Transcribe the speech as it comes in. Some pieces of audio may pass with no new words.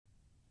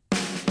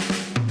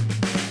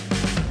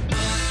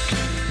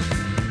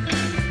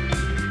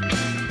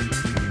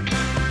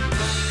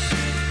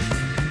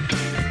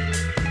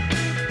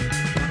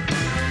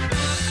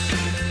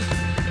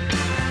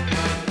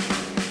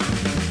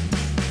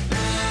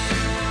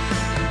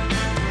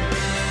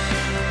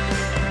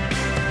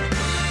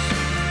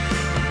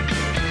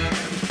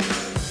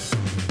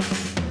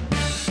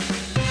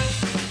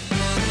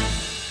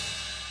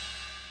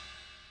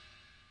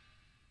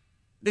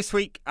This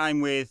week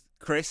I'm with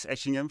Chris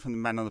Etchingham from the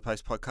Man on the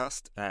Post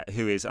podcast,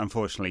 who is,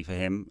 unfortunately for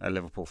him, a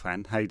Liverpool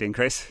fan. How you doing,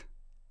 Chris?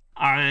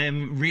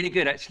 I'm really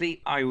good,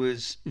 actually. I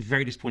was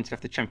very disappointed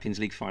after the Champions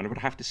League final, but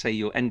I have to say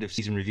your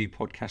end-of-season review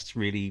podcasts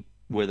really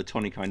were the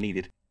tonic I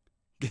needed.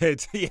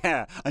 Good,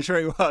 yeah, I'm sure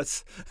it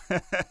was.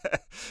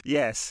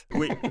 Yes,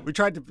 we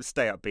tried to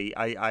stay upbeat.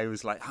 I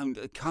was like,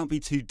 it can't be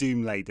too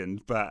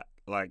doom-laden, but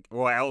like,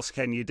 what else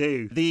can you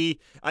do?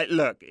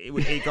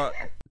 It got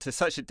to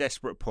such a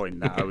desperate point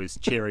that I was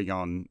cheering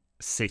on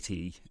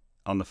City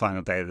on the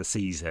final day of the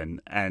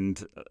season,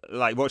 and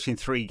like watching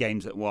 3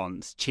 games at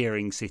once,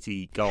 cheering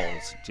City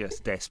goals,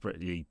 just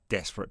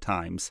desperate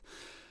times,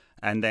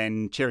 and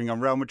then cheering on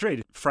Real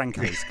Madrid,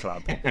 Franco's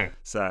club.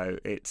 So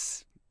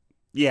it's,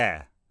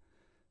 yeah,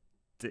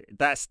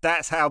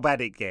 that's how bad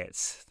it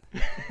gets.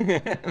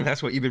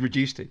 That's what you've been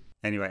reduced to.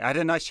 Anyway, I had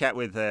a nice chat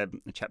with a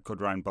chap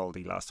called Ryan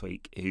Baldy last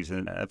week, who's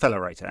a fellow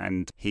writer,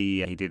 and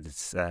he did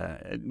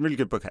a really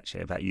good book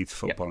actually about youth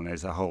football, and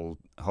there's a whole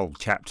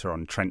chapter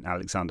on Trent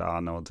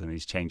Alexander-Arnold and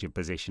his change of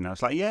position. I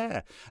was like, yeah,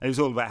 and it was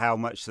all about how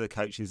much the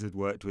coaches had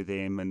worked with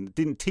him and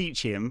didn't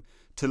teach him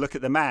to look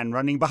at the man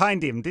running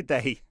behind him, did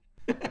they?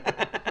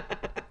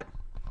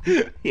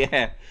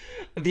 Yeah.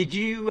 Did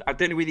you, I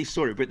don't know whether you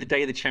saw it, but the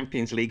day of the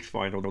Champions League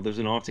final, there was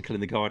an article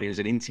in The Guardian, there's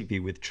an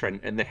interview with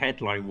Trent, and the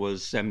headline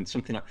was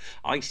something like,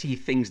 I see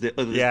things that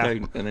others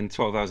don't. And then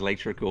 12 hours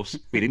later, of course,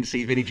 we didn't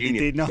see Vinny Jr. He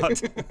did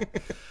not.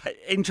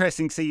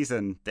 Interesting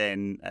season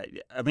then.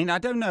 I mean, I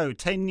don't know,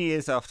 10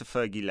 years after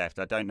Fergie left,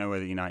 I don't know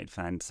whether United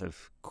fans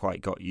have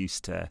quite got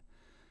used to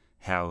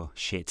how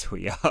shit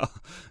we are.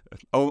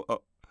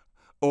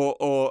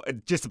 or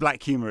just the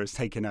black humour has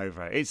taken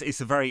over. It's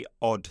a very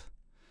odd,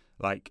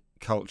 like,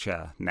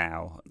 culture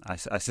now. I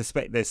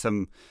suspect there's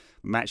some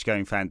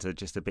match-going fans are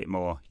just a bit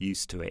more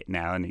used to it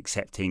now and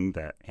accepting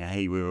that,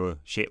 hey, we were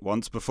shit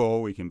once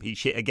before, we can be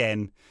shit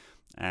again.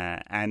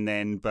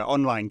 But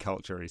online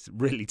culture is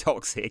really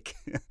toxic.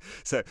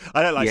 So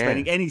I don't like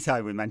spending any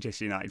time with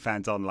Manchester United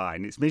fans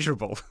online. It's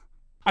miserable.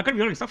 I've got to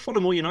be honest, I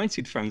follow more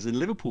United fans than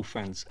Liverpool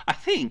fans. I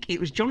think it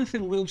was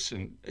Jonathan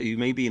Wilson, who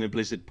may be in a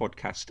Blizzard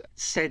podcast,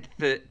 said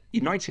that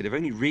United have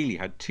only really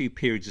had 2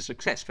 periods of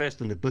success. First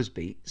under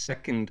Busby,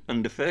 second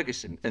under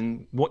Ferguson.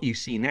 And what you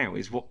see now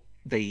is what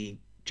they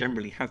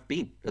generally have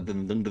been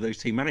under those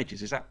 2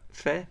 managers. Is that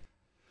fair?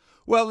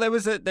 Well, there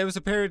was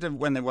a period of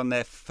when they won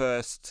their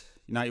first...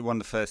 United won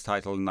the first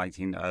title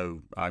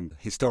in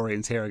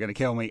historians here are going to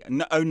kill me.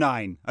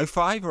 09,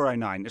 05 or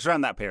 09. It's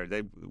around that period.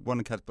 They won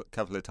a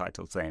couple of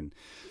titles then.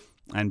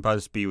 And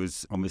Busby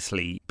was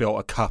obviously built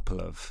a couple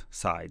of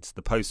sides.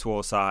 The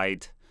post-war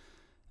side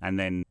and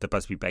then the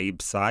Busby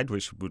Babes side,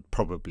 which would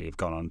probably have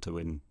gone on to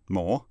win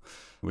more,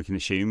 we can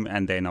assume.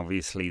 And then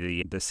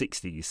obviously the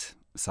 60s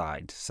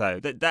side. So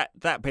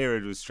that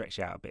period was stretched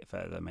out a bit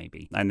further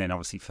maybe. And then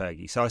obviously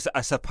Fergie. So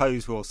I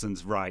suppose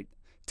Wilson's right,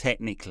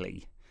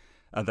 technically.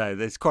 Although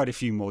there's quite a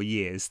few more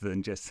years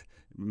than just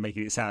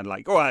making it sound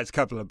like, it's a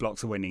couple of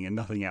blocks of winning and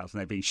nothing else, and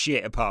they've been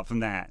shit apart from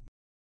that.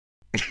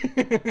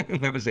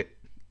 That was it.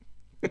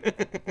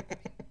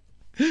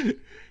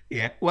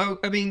 Yeah. Well,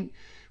 I mean,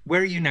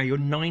 where are you now? You're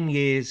 9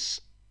 years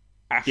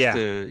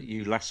after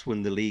you last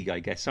won the league, I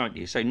guess, aren't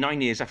you? So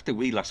 9 years after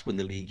we last won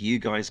the league, you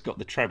guys got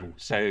the treble.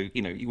 So,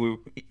 you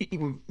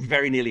were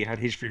very nearly had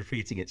history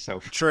repeating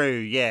itself. True,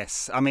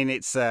 yes. I mean,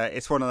 it's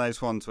one of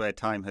those ones where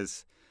time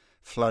has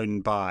flown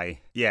by.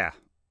 Yeah.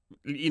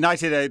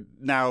 United are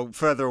now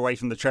further away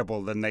from the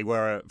treble than they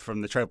were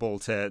from the treble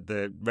to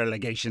the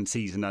relegation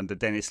season under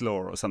Dennis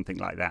Law or something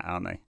like that,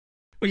 aren't they?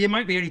 Well, you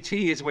might be only 2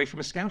 years away from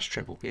a Scouse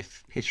treble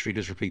if history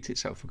does repeat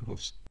itself, of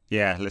course.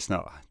 Yeah, let's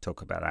not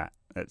talk about that.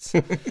 It's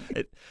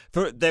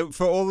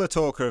for all the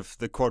talk of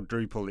the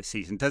quadruple this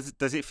season.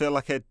 Does it feel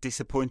like a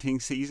disappointing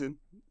season?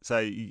 So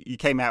you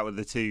came out with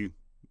the 2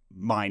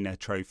 minor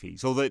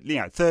trophies, or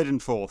the third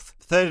and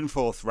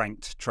fourth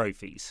ranked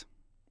trophies.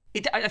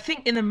 I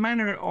think in the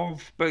manner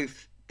of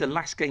both the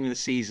last game of the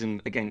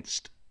season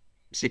against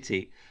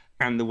City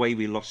and the way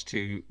we lost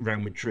to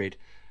Real Madrid,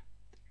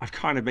 I've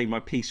kind of made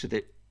my peace with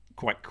it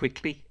quite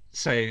quickly.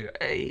 So,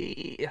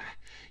 we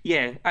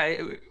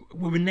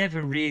were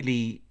never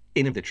really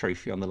in the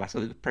trophy on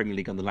the Premier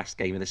League on the last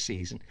game of the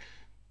season.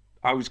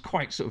 I was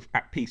quite sort of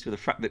at peace with the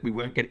fact that we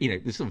weren't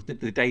getting,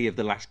 the day of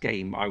the last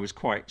game, I was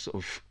quite sort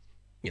of,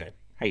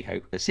 hey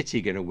ho, the City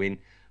are going to win.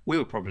 We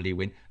will probably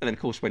win. And then, of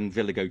course, when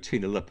Villa go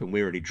 2-0 up and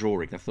we're already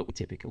drawing, I thought we're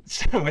typical.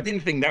 So I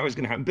didn't think that was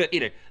going to happen. But,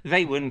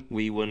 they won,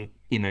 we won.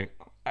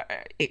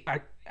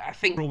 I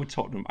think with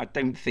Tottenham, I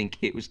don't think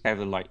it was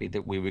ever likely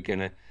that we were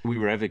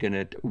ever going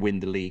to win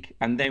the league.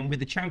 And then with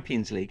the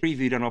Champions League,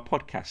 reviewed on our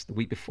podcast the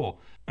week before,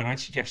 and I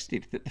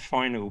suggested that the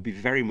final would be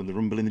very much the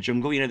Rumble in the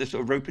Jungle, the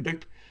sort of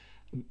rope-a-dope.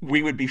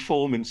 We would be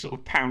Foreman sort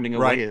of pounding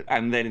away, right.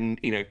 And then,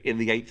 in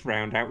the 8th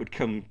round, out would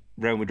come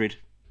Real Madrid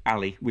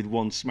alley with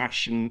one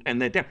smash and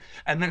they're down.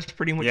 And that's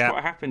pretty much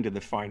what happened in the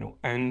final.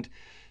 And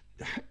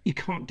you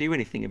can't do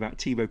anything about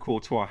Thibaut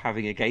Courtois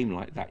having a game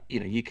like that.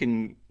 You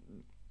can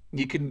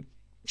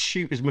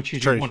shoot as much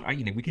as you want.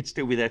 We could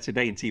still be there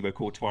today and Thibaut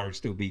Courtois would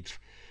still be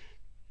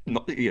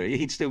not,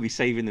 he'd still be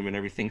saving them and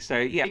everything. So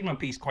yeah, I made my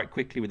piece quite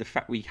quickly with the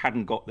fact we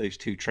hadn't got those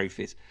 2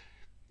 trophies.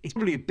 It's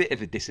probably a bit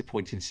of a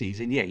disappointing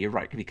season. Yeah, you're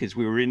right, because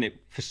we were in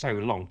it for so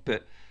long.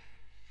 But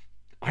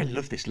I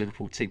love this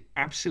Liverpool team.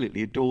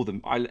 Absolutely adore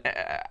them. I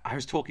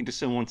was talking to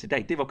someone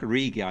today, Divock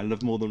Origi, I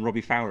love more than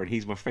Robbie Fowler, and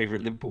he's my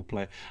favourite Liverpool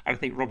player. And I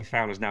think Robbie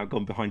Fowler's now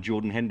gone behind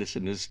Jordan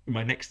Henderson as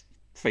my next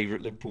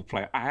favourite Liverpool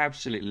player. I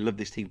absolutely love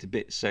this team to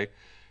bits. So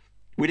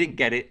we didn't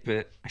get it,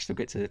 but I still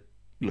get to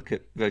look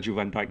at Virgil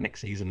van Dijk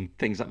next season and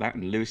things like that.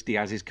 And Luis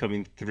Diaz is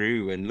coming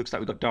through, and looks like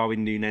we've got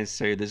Darwin Núñez.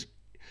 So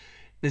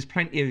there's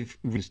plenty of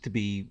reasons to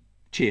be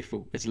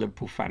cheerful as a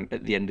Liverpool fan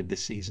at the end of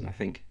this season, I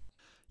think.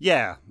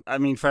 Yeah, I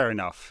mean, fair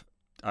enough.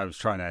 I was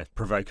trying to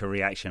provoke a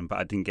reaction, but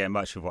I didn't get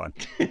much of one.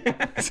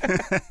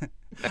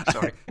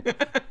 Sorry.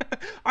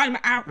 I'm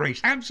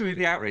outraged,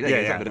 absolutely outraged.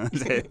 Yeah.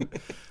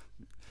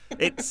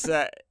 It's,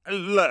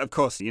 look, of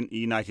course,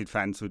 United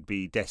fans would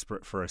be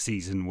desperate for a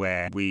season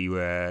where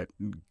we're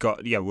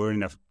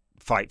in a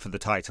fight for the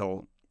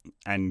title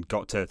and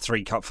got to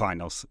 3 cup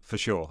finals, for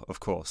sure, of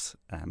course.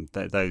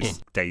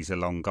 Those days are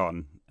long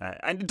gone.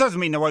 And it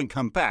doesn't mean they won't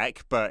come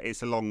back, but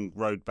it's a long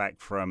road back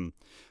from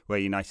where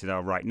United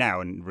are right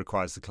now, and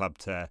requires the club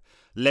to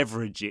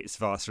leverage its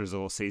vast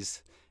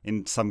resources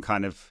in some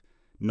kind of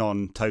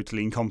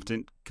non-totally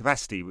incompetent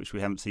capacity, which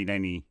we haven't seen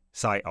any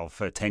sight of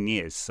for 10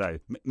 years. So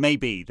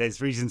maybe there's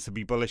reasons to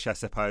be bullish, I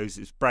suppose.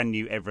 It's brand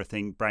new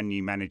everything, brand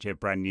new manager,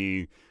 brand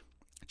new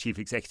chief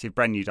executive,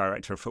 brand new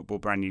director of football,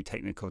 brand new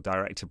technical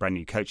director, brand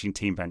new coaching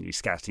team, brand new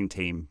scouting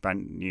team,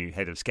 brand new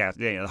head of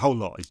scouting. Yeah, the whole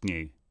lot is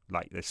new,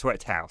 like the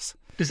sweat house.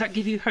 Does that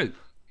give you hope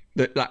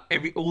that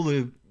all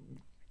the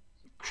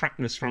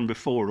crapness from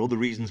before, all the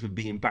reasons for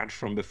being bad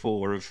from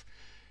before have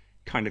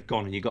kind of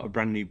gone, and you've got a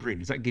brand new breed?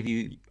 Does that give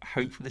you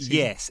hope for the season?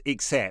 Yes,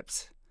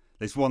 except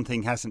there's one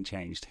thing hasn't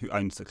changed: who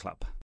owns the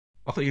club.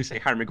 I thought you would say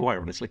Harry Maguire,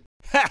 honestly.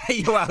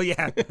 Well,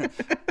 yeah.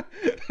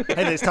 Hey,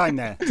 there's time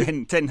there.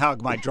 Ten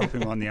Hag might drop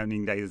him on the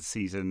opening day of the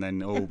season,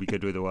 then all will be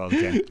good with the world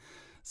again.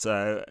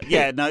 So,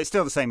 yeah, no, it's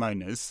still the same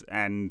owners,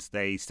 and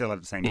they still have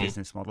the same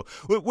business model,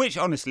 which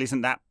honestly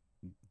isn't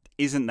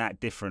that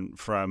different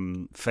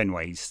from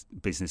Fenway's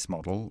business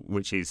model,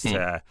 which is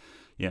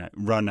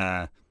run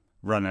a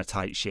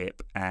tight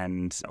ship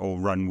or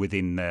run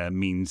within the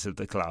means of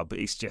the club.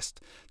 It's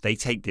just they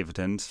take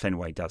dividends.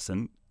 Fenway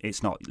doesn't.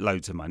 It's not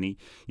loads of money.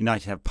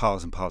 United have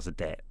piles and piles of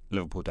debt.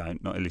 Liverpool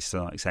don't, not at least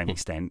to the same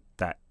extent.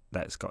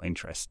 That's got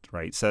interest,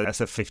 right? So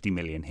that's a 50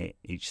 million hit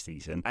each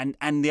season.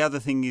 And the other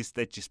thing is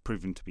they're just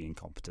proven to be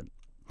incompetent.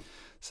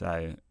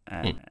 So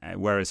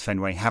whereas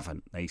Fenway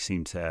haven't, they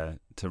seem to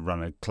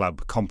run a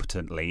club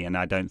competently, and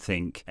I don't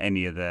think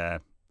any of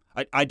the.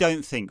 I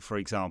don't think, for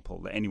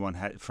example, that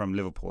anyone from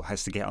Liverpool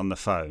has to get on the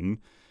phone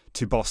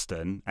to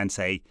Boston and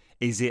say,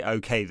 "Is it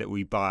okay that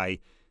we buy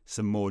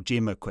some more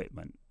gym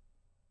equipment?"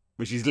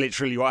 Which is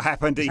literally what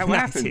happened at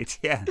United.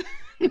 Yeah.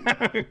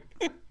 No.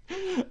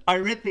 I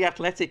read the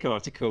Athletic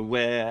article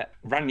where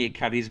Rangnick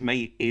had his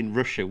mate in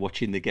Russia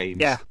watching the games.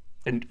 Yeah.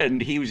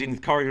 And he was in the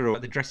corridor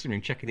at the dressing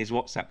room checking his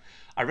WhatsApp.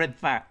 I read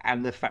that,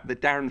 and the fact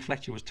that Darren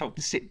Fletcher was told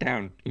to sit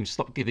down and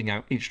stop giving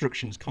out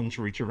instructions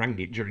contrary to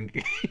Rangnick during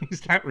the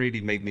games. That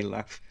really made me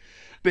laugh.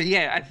 But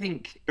yeah, I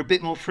think a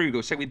bit more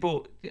frugal. So we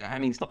bought, I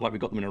mean, it's not like we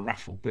got them in a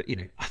raffle, but,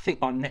 I think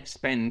our net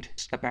spend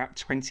is about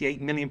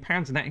 £28 million,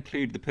 and that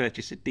included the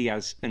purchase of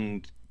Diaz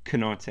and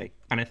Konate.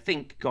 And I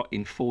think got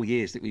in 4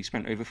 years that we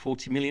spent over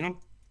 40 million on.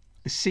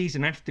 The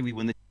season after we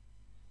won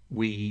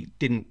we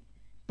didn't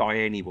buy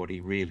anybody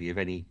really of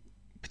any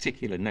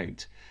particular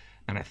note,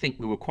 and I think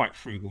we were quite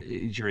frugal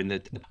during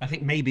I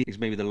think maybe it's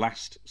the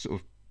last sort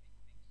of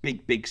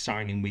big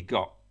signing we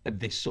got at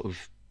this sort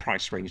of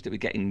price range that we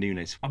get in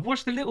Núñez. I've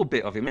watched a little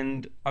bit of him,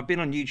 and I've been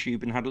on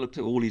YouTube and had a look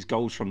at all his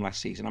goals from last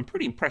season. I'm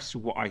pretty impressed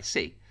with what I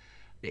see.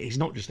 He's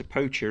not just a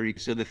poacher,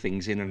 he's other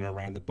things in and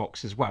around the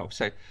box as well.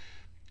 So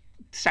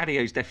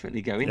Sadio's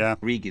definitely going. Yeah.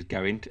 Origi's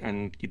going,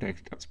 and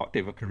that's what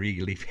Divock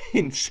Origi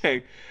leaving. So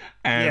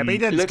but he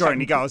doesn't score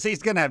any goals.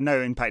 He's going to have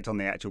no impact on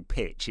the actual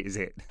pitch, is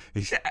it?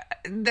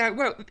 No.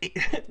 Well,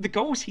 the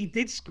goals he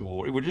did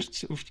score were just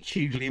sort of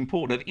hugely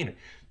important.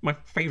 My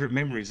favourite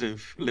memories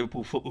of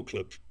Liverpool Football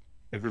Club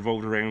have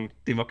revolved around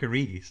Divock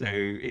Origi. So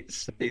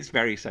it's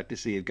very sad to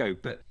see him go.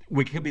 But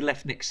we could be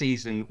left next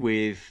season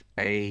with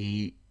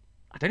I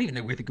don't even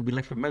know whether we could be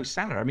left with Mo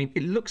Salah. I mean,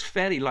 it looks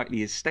fairly likely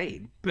he's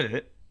staying,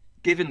 but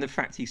given the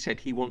fact he said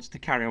he wants to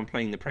carry on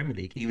playing the Premier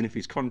League, even if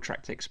his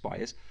contract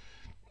expires,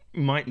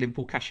 might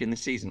Liverpool cash in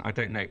this season? I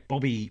don't know.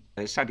 Bobby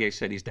Sadio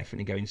said he's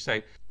definitely going. So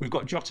we've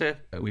got Jota,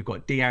 we've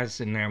got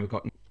Diaz, and now we've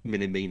got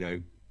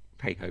Minamino,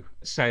 Pejo.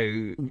 So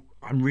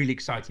I'm really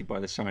excited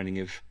by the signing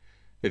of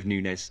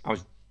Núñez.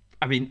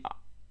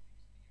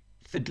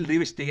 For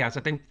Luis Diaz, I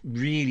don't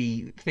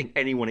really think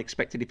anyone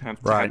expected him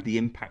to have the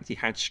impact he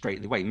had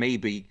straight away.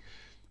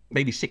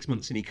 Maybe 6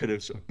 months and he could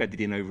have sort of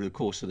bedded in over the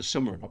course of the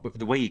summer. But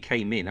the way he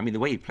came in, the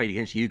way he played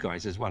against you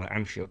guys as well at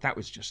Anfield, that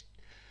was just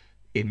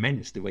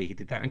immense, the way he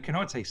did that. And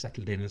Konate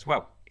settled in as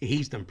well.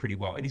 He's done pretty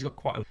well. And he's got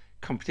quite a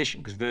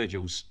competition because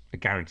Virgil's a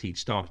guaranteed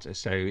starter.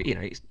 So,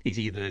 he's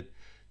either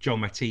Joel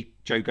Matip,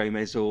 Joe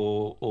Gomez,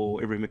 or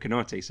Iruma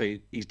Konate. So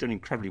he's done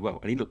incredibly well,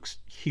 and he looks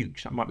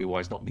huge. That might be why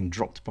he's not been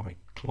dropped by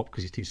Klopp,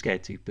 because he's too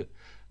scared to.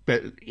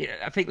 But yeah,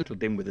 I think little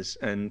dim with us,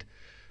 and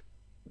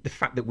the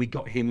fact that we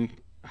got him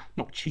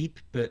not cheap,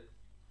 but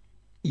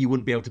you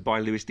wouldn't be able to buy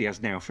Luis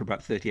Diaz now for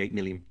about £38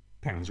 million,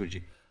 would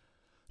you?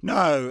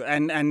 No,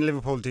 and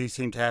Liverpool do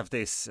seem to have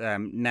this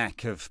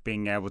knack of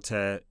being able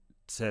to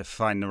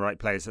find the right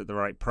players at the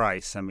right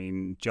price. I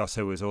mean,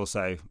 Jota was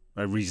also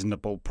a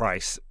reasonable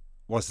price,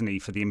 wasn't he,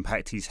 for the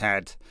impact he's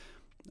had?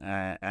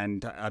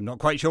 And I'm not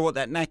quite sure what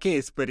that knack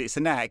is, but it's a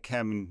knack.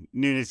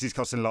 Nunes is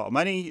costing a lot of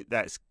money.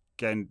 That's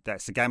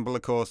a gamble,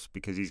 of course,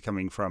 because he's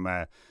coming from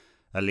a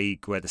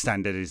league where the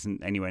standard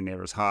isn't anywhere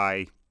near as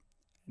high.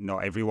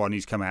 Not everyone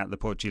who's come out of the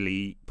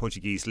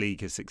Portuguese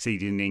league has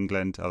succeeded in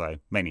England, although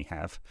many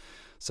have.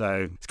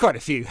 So it's quite a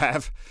few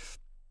have.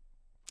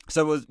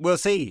 So we'll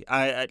see.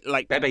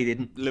 Bebe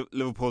didn't.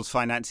 Liverpool's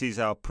finances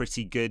are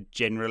pretty good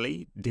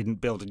generally. Didn't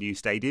build a new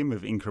stadium.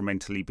 Have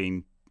incrementally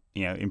been,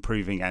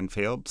 improving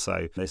Anfield.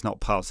 So there's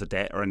not piles of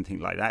debt or anything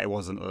like that. It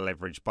wasn't a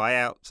leveraged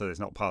buyout, so there's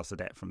not piles of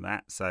debt from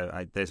that.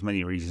 So there's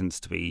many reasons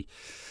to be,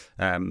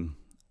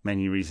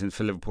 many reasons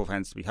for Liverpool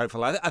fans to be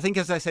hopeful. I think,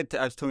 as I said,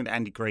 I was talking to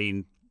Andy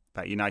Green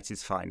about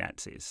United's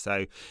finances.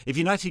 So if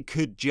United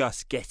could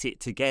just get it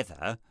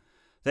together,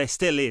 there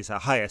still is a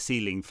higher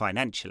ceiling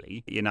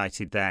financially,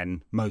 United,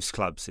 than most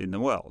clubs in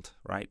the world,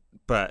 right?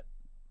 But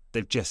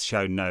they've just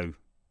shown no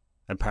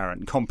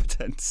apparent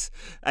competence.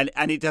 And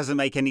it doesn't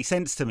make any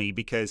sense to me,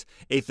 because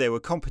if they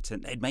were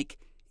competent, they'd make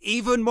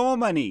even more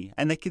money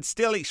and they could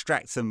still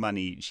extract some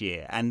money each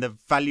year, and the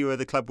value of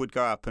the club would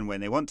go up, and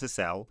when they want to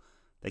sell,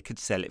 they could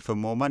sell it for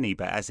more money.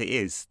 But as it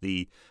is,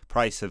 the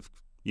price of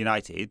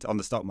United on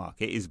the stock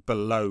market is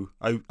below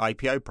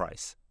IPO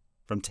price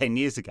from 10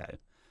 years ago.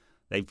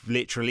 They've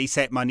literally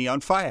set money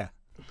on fire.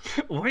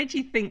 Why do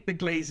you think the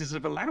Glazers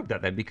have allowed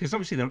that then? Because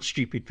obviously they're not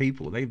stupid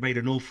people. They've made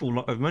an awful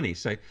lot of money.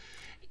 So,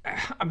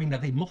 I mean, are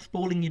they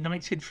mothballing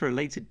United for a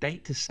later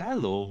date to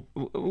sell?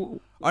 Or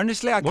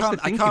honestly, I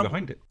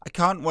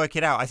can't work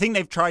it out. I think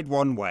they've tried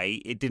one way,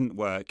 it didn't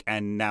work,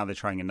 and now they're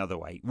trying another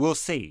way. We'll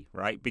see,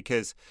 right?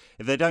 Because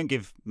if they don't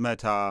give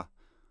Murtough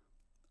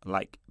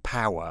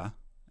power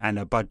and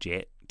a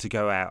budget to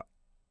go out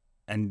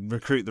and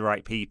recruit the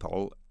right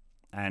people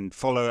and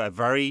follow a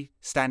very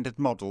standard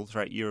model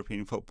throughout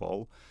European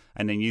football,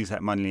 and then use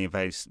that money in a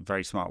very,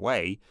 very smart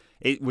way,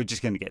 we're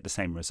just going to get the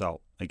same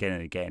result again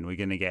and again. We're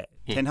going to get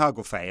Ten Hag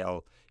will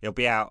fail. He'll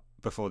be out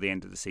before the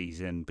end of the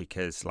season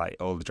because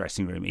all the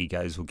dressing room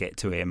egos will get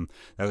to him.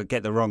 They'll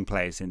get the wrong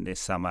players in this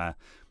summer,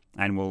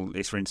 and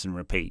it's rinse and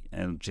repeat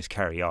and just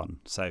carry on.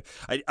 So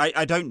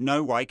I don't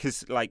know why,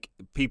 because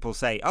people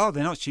say, oh,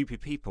 they're not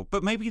stupid people,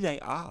 but maybe they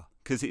are,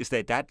 because it's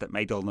their dad that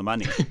made all the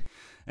money.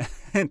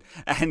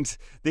 and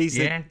these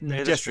are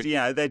just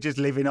they're just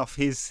living off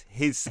his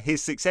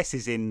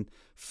successes in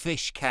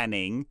fish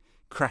canning,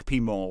 crappy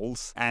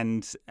malls,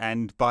 and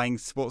buying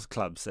sports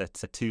clubs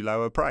at a too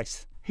low a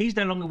price. He's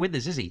no longer with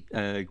us, is he,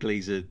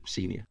 Glazer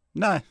Senior?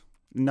 No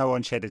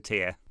one shed a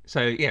tear.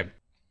 So yeah.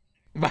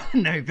 Well,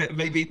 no, but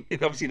maybe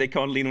obviously they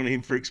can't lean on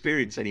him for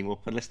experience anymore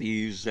unless they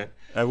use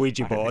a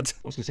Ouija board.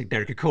 I was going to say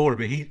Derek Akora,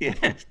 but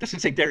it doesn't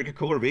say Derek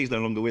Akora, but he's no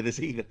longer with us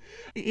either.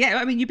 Yeah,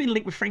 I mean, you've been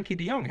linked with Frankie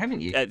de Jong,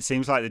 haven't you? It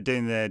seems like they're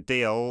doing the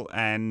deal,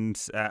 and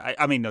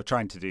they're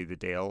trying to do the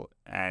deal,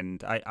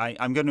 and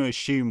I'm going to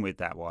assume with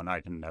that one, I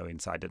don't know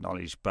insider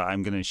knowledge, but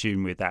I'm going to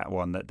assume with that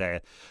one that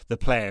the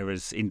player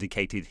has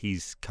indicated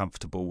he's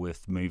comfortable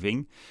with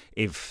moving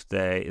if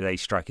they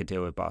strike a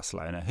deal with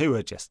Barcelona, who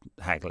are just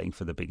haggling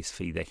for the biggest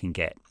fee they can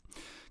get,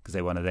 because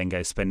they want to then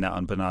go spend that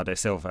on Bernardo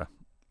Silva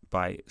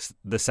by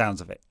the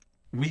sounds of it.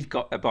 We've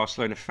got a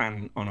Barcelona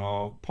fan on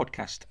our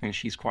podcast, and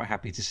she's quite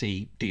happy to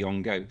see de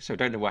Jong go. So I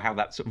don't know how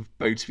that sort of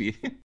bodes for you.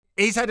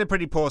 He's had a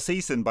pretty poor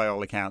season by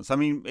all accounts. I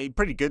mean, a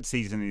pretty good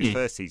season in his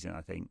first season,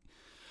 I think.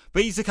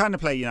 But he's the kind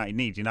of player United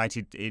need.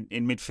 United in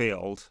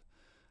midfield.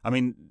 I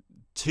mean,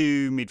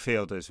 2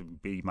 midfielders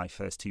would be my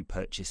first 2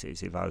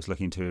 purchases if I was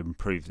looking to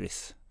improve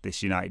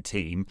this United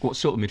team. What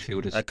sort of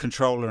midfielders? A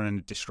controller and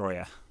a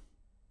destroyer.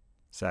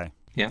 So,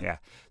 yeah.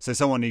 So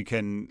someone who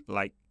can,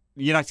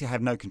 United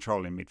have no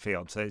control in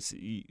midfield. So it's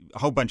a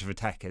whole bunch of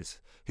attackers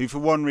who, for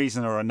one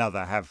reason or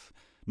another, have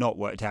not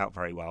worked out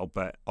very well,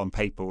 but on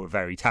paper were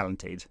very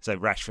talented. So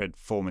Rashford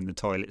forming the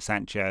toilet,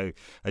 Sancho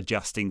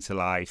adjusting to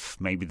life,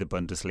 maybe the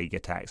Bundesliga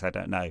tax, I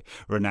don't know.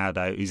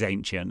 Ronaldo, who's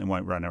ancient and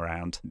won't run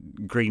around.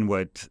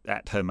 Greenwood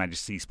at Her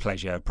Majesty's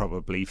pleasure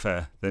probably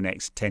for the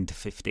next 10 to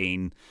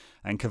 15.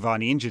 And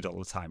Cavani injured all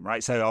the time,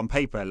 right? So on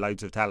paper,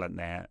 loads of talent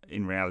there.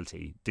 In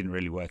reality, didn't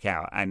really work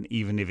out. And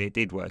even if it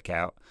did work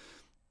out,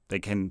 they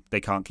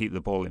can't keep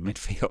the ball in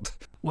midfield.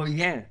 Well,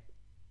 yeah.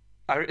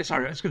 I was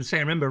going to say,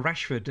 I remember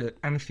Rashford at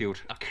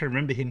Anfield. I can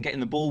remember him getting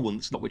the ball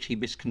once, not which he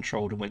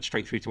miscontrolled and went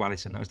straight through to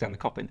Alisson. That was down the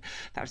Coppin.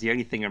 That was the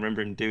only thing I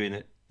remember him doing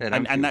at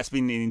Anfield. And that's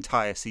been the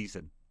entire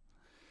season.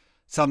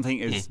 Something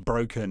is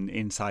broken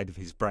inside of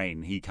his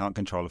brain. He can't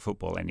control a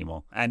football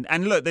anymore. And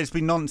look, there's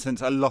been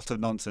a lot of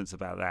nonsense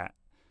about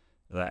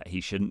that he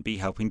shouldn't be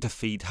helping to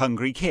feed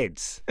hungry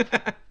kids.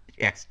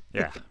 Yes.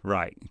 Yeah,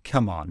 right.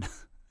 Come on.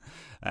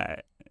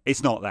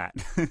 It's not that.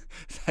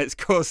 That's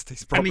caused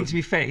this problem. I mean, to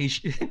be fair, he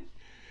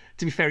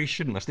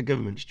shouldn't. That's the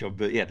government's job.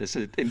 But yeah, there's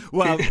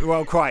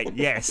well, quite,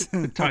 yes. a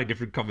entirely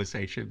different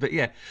conversation. But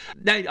yeah,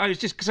 no, I was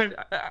just because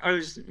I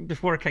was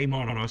before I came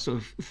on, and I was sort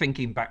of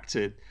thinking back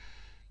to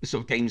the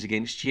sort of games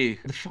against you.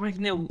 The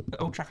 5-0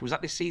 at Old Trafford, was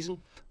that this season?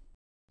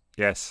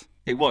 Yes.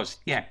 It was,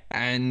 yeah.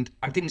 And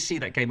I didn't see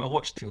that game. I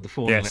watched the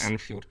 4-0 Yes. at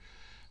Anfield.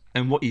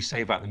 And what you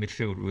say about the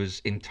midfield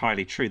was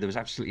entirely true. There was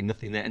absolutely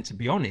nothing there. And to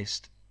be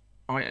honest,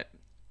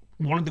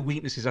 one of the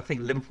weaknesses I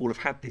think Liverpool have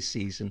had this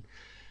season,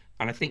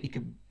 and I think you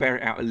could bear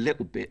it out a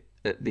little bit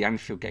at the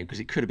Anfield game because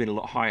it could have been a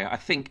lot higher. I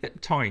think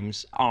at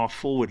times our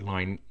forward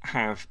line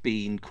have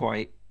been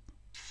quite...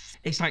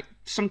 It's like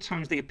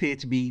sometimes they appear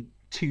to be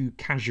too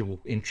casual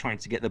in trying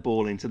to get the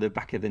ball into the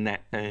back of the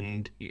net,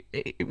 and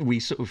we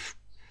sort of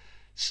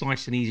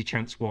slice an easy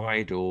chance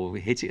wide or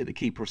we hit it at the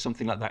keeper or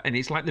something like that. And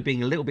it's like they're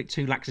being a little bit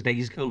too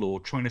lackadaisical or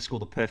trying to score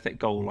the perfect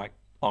goal like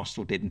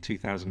Arsenal did in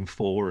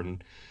 2004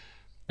 and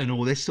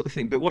all this sort of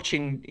thing. But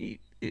watching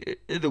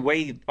the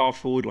way our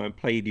forward line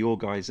played your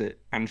guys at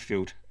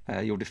Anfield,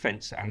 your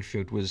defence at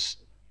Anfield was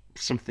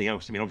something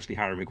else. I mean, obviously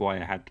Harry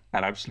Maguire had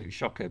an absolute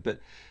shocker,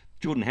 but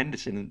Jordan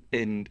Henderson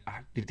and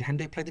did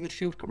Hende play the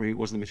midfield? Can't remember who it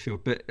was in the midfield,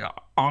 but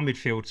our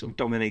midfield sort of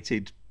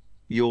dominated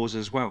yours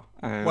as well.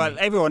 Well,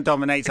 everyone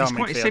dominates our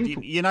midfield.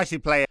 Simple.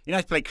 United play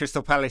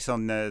Crystal Palace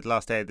on the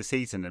last day of the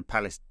season, and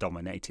Palace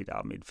dominated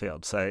our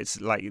midfield. So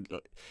it's like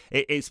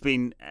it's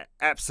been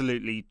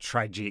absolutely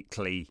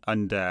tragically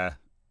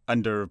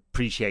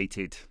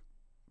underappreciated.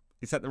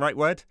 Is that the right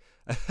word?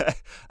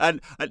 and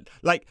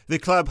like the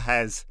club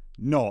has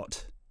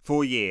not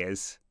for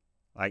years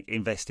like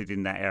invested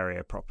in that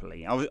area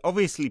properly.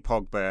 Obviously,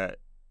 Pogba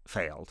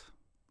failed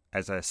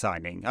as a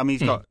signing. I mean,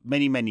 he's got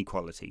many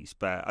qualities,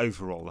 but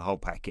overall, the whole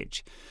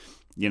package,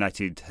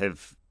 United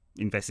have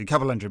invested a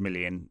couple $100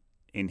 million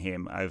in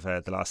him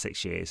over the last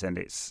 6 years, and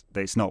it's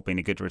not been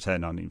a good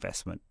return on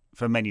investment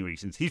for many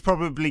reasons. He's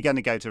probably going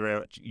to go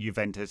to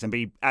Juventus and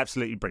be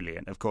absolutely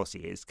brilliant. Of course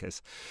he is,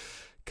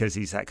 because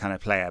he's that kind of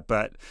player.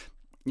 But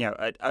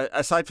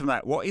aside from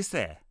that, what is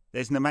there?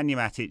 There's Nemanja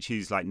Matic,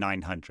 who's like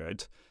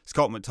 900.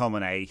 Scott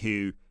McTominay,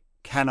 who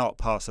cannot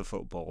pass a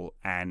football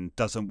and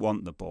doesn't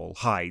want the ball,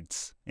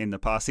 hides in the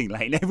passing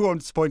lane.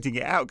 Everyone's pointing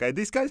it out, going,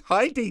 this guy's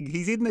hiding.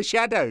 He's in the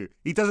shadow.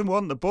 He doesn't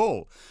want the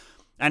ball.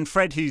 And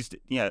Fred, who's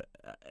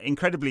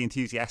incredibly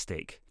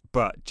enthusiastic,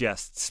 but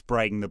just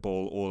spraying the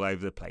ball all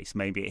over the place.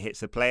 Maybe it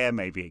hits a player,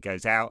 maybe it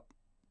goes out,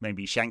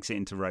 maybe he shanks it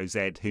into Rose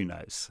Ed, who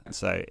knows?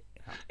 So...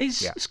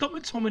 Is Scott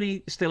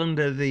McTominay still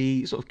under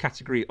the sort of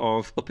category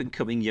of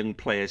up-and-coming young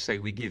players, so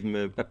we give him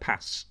a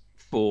pass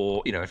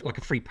for, like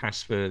a free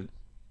pass for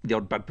the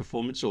odd bad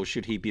performance, or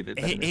should he be a bit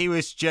better? He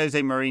was Jose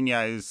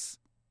Mourinho's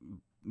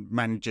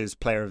manager's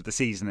player of the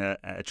season,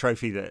 a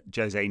trophy that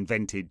Jose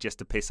invented just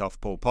to piss off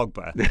Paul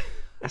Pogba.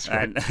 That's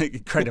right. And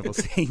incredible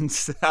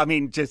scenes. I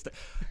mean, just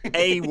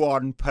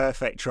A1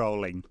 perfect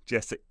trolling,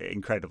 just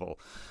incredible.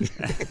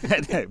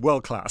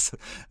 World class.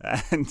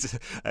 And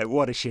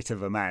what a shit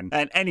of a man.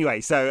 And anyway,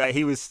 so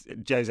he was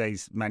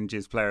Jose's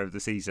manager's player of the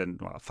season,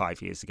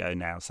 5 years ago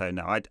now. So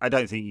no, I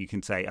don't think you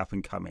can say up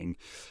and coming.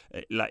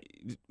 Like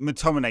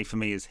McTominay for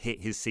me has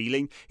hit his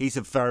ceiling. He's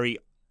a very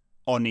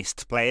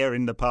honest player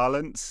in the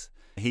parlance.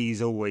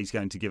 He's always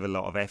going to give a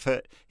lot of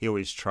effort. He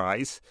always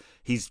tries.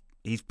 He's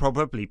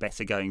probably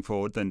better going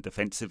forward than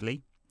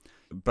defensively,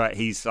 but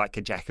he's like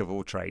a jack of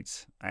all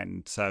trades.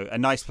 And so a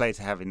nice player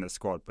to have in the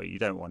squad, but you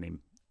don't want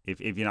him if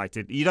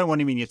United, you don't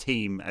want him in your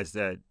team as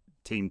the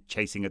team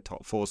chasing a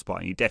top 4 spot,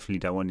 and you definitely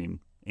don't want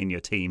him in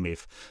your team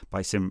if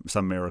by some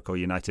miracle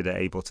United are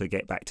able to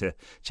get back to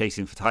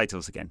chasing for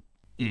titles again.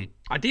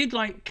 I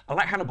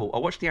like Hannibal. I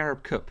watched the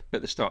Arab Cup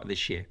at the start of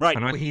this year, right?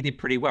 And he did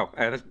pretty well.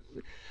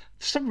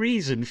 For some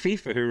reason,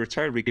 FIFA, who are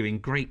totally doing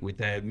great with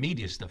their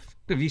media stuff.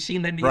 Have you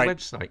seen their new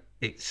website?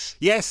 It's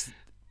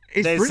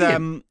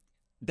brilliant.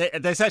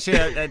 There's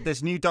actually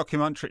there's new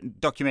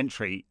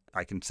documentary.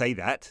 I can say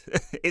that.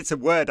 It's a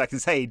word I can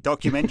say,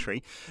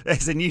 documentary.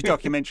 There's a new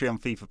documentary on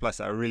FIFA Plus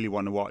that I really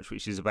want to watch,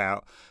 which is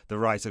about the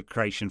rise of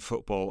Croatian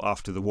football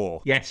after the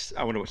war. Yes,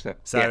 I want to watch that.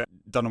 So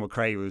Donald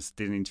McRae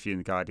did an interview in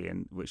The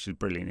Guardian, which is a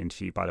brilliant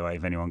interview, by the way,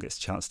 if anyone gets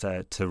a chance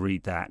to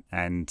read that.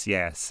 And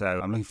yeah,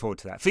 so I'm looking forward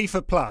to that.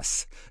 FIFA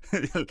Plus.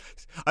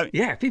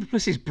 FIFA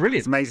Plus is brilliant.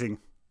 It's amazing.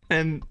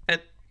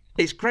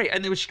 It's great,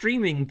 and they were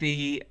streaming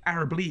the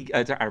Arab League,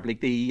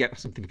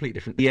 something completely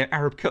different, the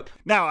Arab Cup.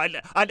 No,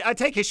 I'd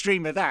take a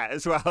stream of that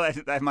as well.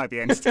 That might be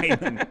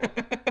entertainment.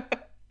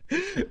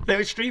 They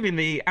were streaming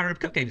the Arab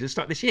Cup games at the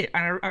start of this year,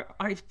 and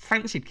I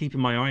fancied keeping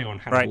my eye on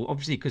Hannibal,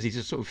 obviously because he's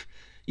a sort of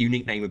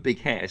unique name with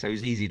big hair, so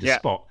he's easy to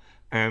spot.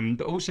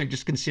 But also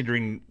just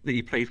considering that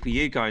he played for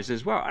you guys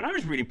as well. And I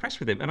was really impressed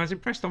with him. And I was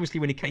impressed, obviously,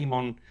 when he came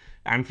on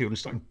Anfield and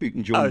started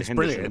booting Jordan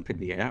Henderson up in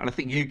the air. And I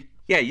think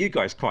you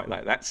guys quite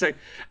like that. So,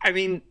 I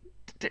mean,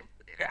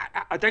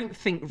 I don't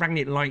think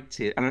Rangnick liked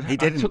it. And I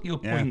took your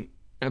point.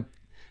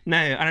 No,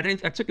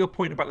 and I took your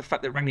point about the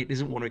fact that Rangnick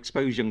doesn't want to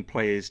expose young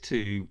players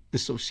to the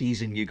sort of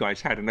season you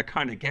guys had. And I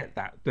kind of get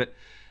that. But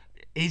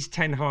is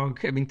Ten Hag?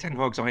 I mean, Ten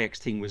Hag's Ajax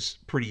team was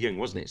pretty young,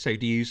 wasn't it? So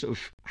do you sort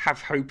of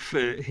have hope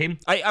for him?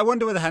 I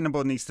wonder whether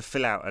Hannibal needs to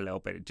fill out a little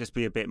bit, just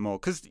be a bit more,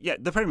 because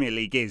the Premier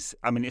League is.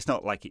 I mean, it's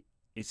not like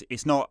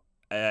it's not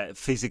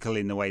physical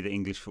in the way that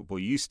English football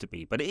used to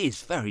be, but it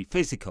is very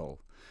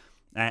physical.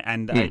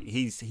 And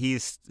he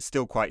is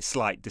still quite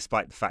slight,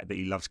 despite the fact that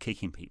he loves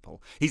kicking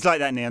people. He's like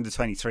that in the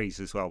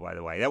under-23s as well, by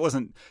the way. That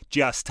wasn't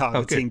just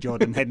targeting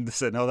Jordan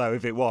Henderson, although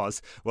if it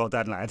was, well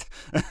done, lad.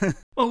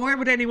 Well, why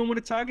would anyone want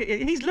to target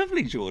him? He's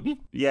lovely, Jordan.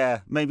 Yeah,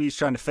 maybe he's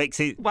trying to fix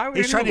it.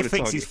 He's trying to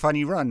fix his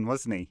funny run,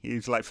 wasn't he? He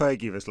was like,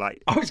 Fergie was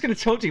like... I was going to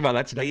talk to you about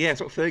that today. Yeah,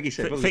 that's what Fergie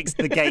said. Fix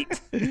the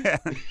gate. Yeah.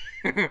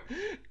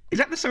 Is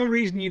that the sole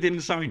reason you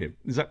didn't sign him?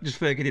 Is that just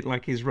Fergie didn't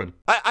like his run?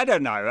 I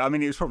don't know. I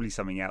mean, it was probably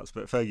something else,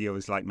 but Fergie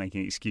always liked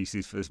making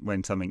excuses for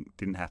when something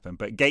didn't happen.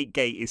 But Gate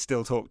is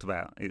still talked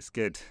about. It's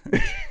good.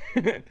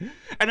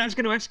 And I was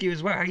going to ask you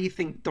as well, how do you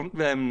think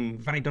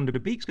Vanny Donde de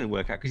Beek's going to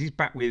work out? Because he's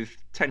back with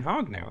Ten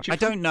Hag now. I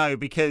don't know,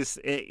 because,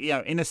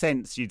 in a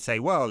sense, you'd say,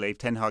 well, if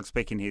Ten Hag's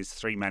picking his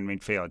three-man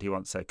midfield, he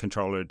wants a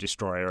controller, a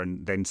destroyer,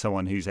 and then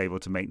someone who's able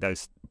to make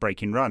those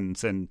breaking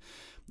runs. And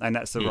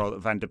that's the role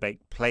that Van der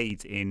Beek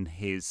played in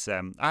his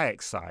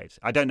Ajax side.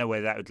 I don't know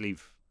where that would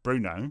leave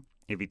Bruno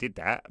if he did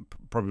that,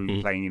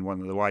 probably playing in one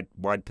of the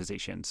wide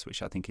positions,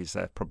 which I think is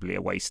probably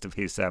a waste of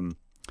his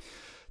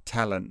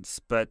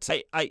talents. But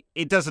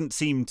it doesn't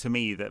seem to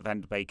me that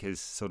Van der Beek has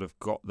sort of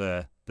got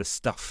the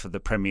stuff for the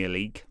Premier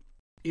League.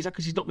 Is that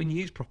because he's not been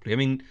used properly? I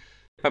mean,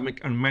 I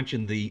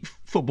imagine the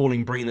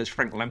footballing brain that's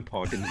Frank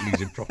Lampard didn't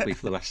use him properly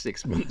for the last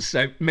 6 months.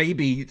 So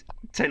maybe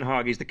Ten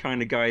Hag is the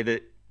kind of guy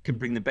that can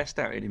bring the best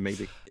out in him,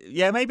 maybe.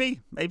 Yeah, maybe.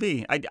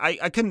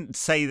 I couldn't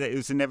say that it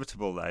was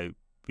inevitable, though,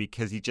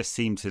 because he just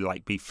seemed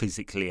to be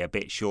physically a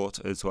bit short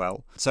as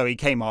well. So he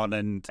came on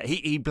and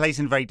he plays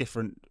in a very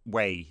different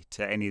way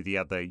to any of the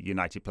other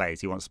United players.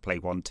 He wants to play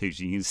 1-2,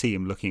 so you can see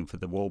him looking for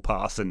the wall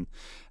pass and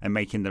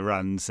making the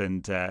runs,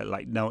 and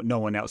no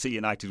one else at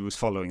United was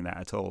following that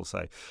at all.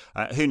 So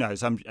who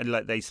knows?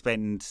 They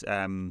spend,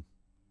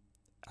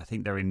 I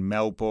think they're in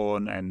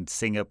Melbourne and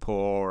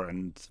Singapore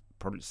and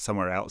probably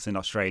somewhere else in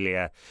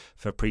Australia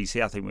for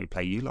pre-season. I think we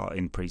play you lot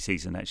in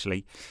pre-season,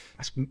 actually.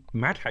 That's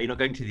mad how you're not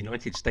going to the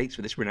United States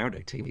for this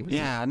Ronaldo team.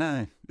 Yeah, I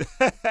know.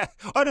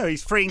 Oh, no,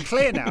 he's free and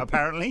clear now,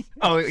 apparently.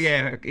 Oh,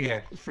 yeah,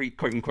 free,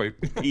 quote unquote.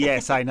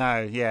 Yes, I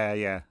know.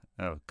 Yeah.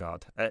 Oh,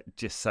 God.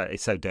 It's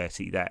so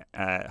dirty, that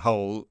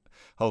whole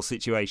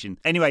situation.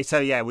 Anyway, so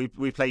yeah, we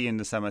play you in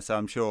the summer, so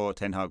I'm sure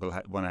Ten Hag will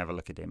want to have a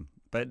look at him.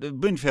 But the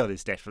midfield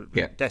is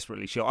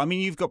desperately short. I mean,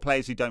 you've got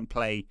players who don't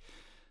play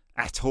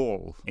at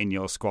all in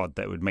your squad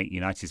that would make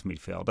United's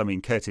midfield. I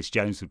mean, Curtis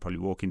Jones would probably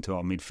walk into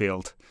our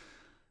midfield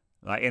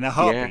in a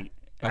heartbeat.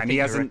 Yeah, and he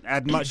hasn't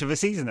had much of a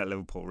season at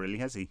Liverpool, really,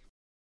 has he?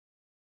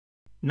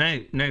 No,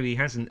 he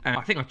hasn't.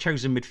 I think our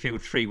chosen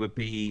midfield three would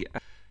be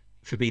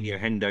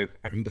Fabinho, Hendo,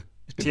 and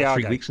it's been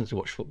about 3 weeks since I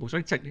watched football.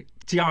 So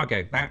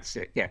Thiago, that's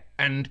it, yeah.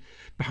 And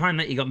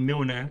behind that, you got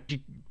Milner. Do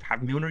you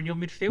have Milner in your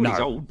midfield? No. He's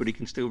old, but he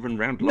can still run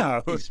around a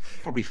lot. No. He's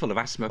probably full of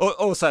asthma.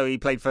 Also, he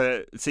played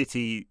for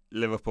City,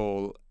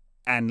 Liverpool,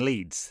 and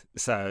Leeds,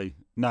 so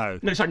no.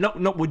 No, sorry,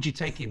 not would you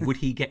take him? Would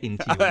he get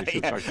into your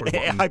midfield?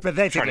 Yeah,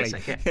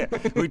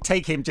 hypothetically, we'd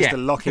take him just to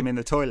lock him in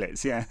the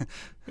toilets. Yeah,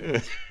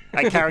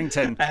 like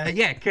Carrington.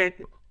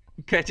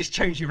 Curtis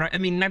Jones, you're right. I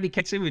mean, Naby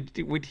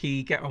Keita, would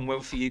he get on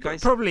well for you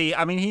guys? Probably.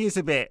 I mean, he is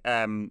a bit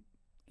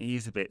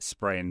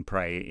spray and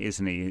pray,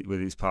 isn't he,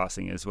 with his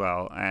passing as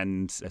well,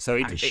 and so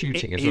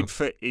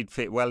he'd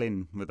fit well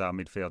in with our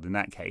midfield in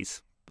that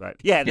case. But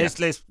yeah,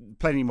 there's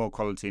plenty more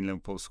quality in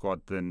Liverpool's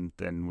squad than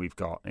we've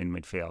got in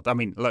midfield. I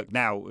mean, look,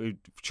 now,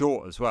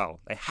 short as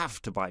well, they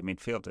have to buy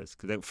midfielders,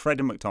 because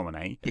Fred and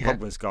McTominay,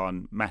 Pogba's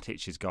gone,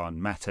 Matic is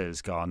gone,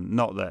 Mata's gone.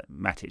 Not that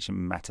Matic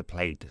and Mata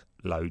played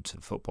loads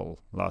of football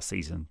last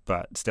season,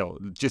 but still,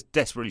 just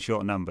desperately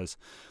short numbers.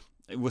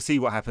 We'll see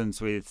what happens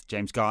with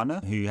James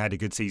Garner, who had a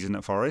good season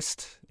at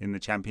Forest in the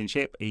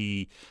Championship.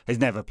 He has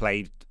never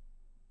played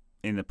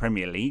in the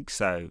Premier League,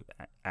 so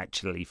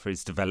actually for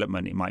his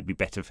development it might be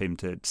better for him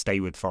to stay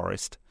with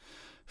Forest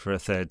for a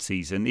third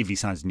season if he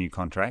signs a new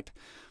contract.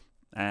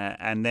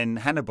 And then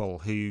Hannibal,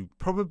 who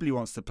probably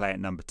wants to play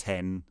at number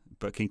 10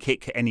 but can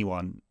kick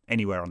anyone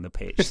anywhere on the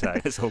pitch, so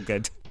it's all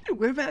good.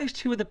 Where about those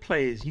two other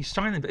players? You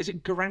signed them, but is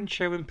it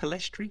Garnacho and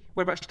Palestri?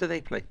 Whereabouts do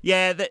they play?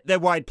 Yeah, they're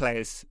wide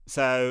players.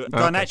 So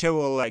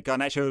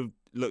Garnacho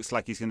looks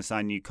like he's going to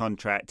sign a new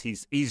contract.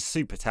 He's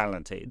super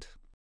talented.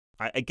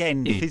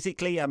 Again,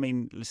 physically, I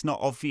mean, it's not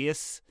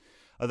obvious,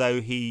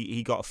 although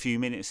he got a few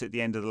minutes at the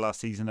end of the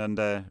last season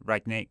under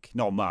Rangnick.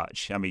 Not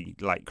much. I mean,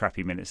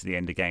 crappy minutes at the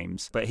end of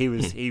games. But he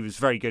was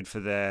very good for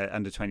the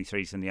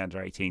under-23s and the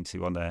under-18s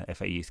who won the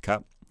FA Youth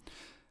Cup.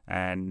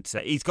 And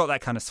he's got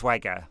that kind of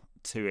swagger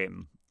to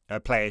him, a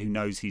player who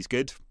knows he's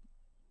good,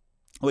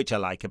 which I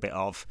like a bit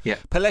of. Yeah.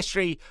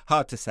 Palestri,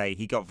 hard to say.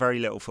 He got very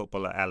little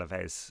football at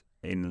Alaves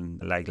in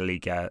La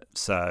Liga,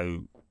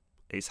 so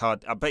it's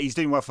hard, but he's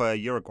doing well for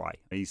Uruguay.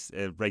 He's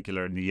a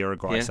regular in the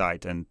Uruguay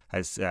side, and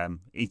has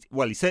he's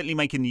certainly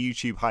making the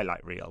YouTube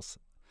highlight reels.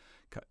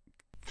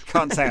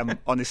 Can't say I'm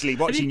honestly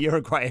watching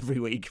Uruguay every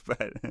week,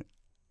 but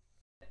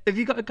have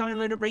you got a guy on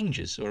loan at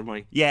Rangers, or am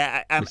I?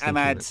 Yeah, mistaken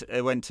Ahmad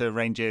went to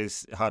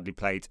Rangers, hardly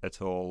played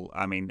at all.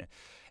 I mean,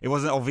 it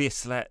wasn't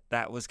obvious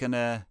that was going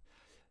to...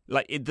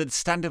 the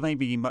standard may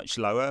be much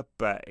lower,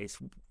 but it's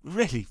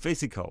really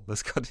physical. The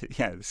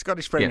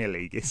Scottish Premier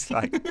League is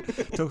like,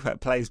 talk about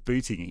players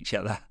booting each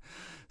other.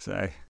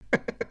 So...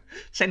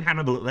 Send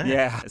Hannibal up there.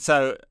 Yeah,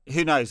 so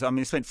who knows? I mean,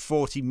 they spent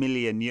 40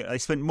 million. They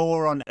spent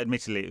more on,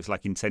 admittedly, it was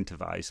like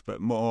incentivised,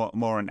 but more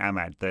on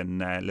Ahmad than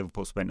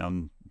Liverpool spent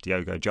on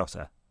Diogo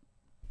Jota.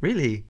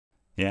 Really?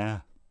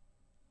 Yeah.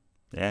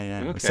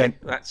 Okay,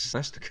 that's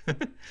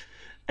the...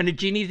 And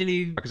do you need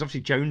any? Because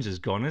obviously Jones has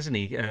gone, hasn't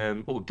he?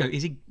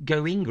 Is he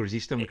going, or is he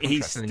still in a contract?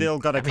 He's still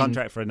got a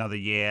contract for another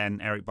year,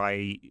 and Eric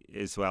Bailly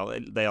as well.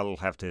 They'll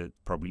have to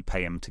probably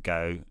pay him to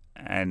go,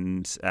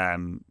 and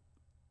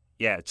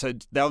so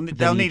they'll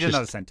need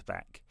another centre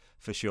back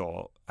for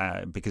sure,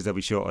 because they'll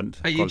be short on.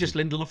 Are you just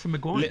Lindelof and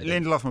Maguire?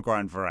 Lindelof, Maguire,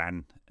 and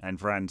Varane, and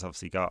Varane's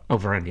obviously got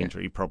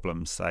injury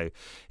problems, so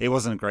it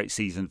wasn't a great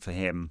season for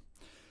him.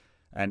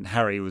 And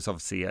Harry was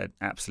obviously an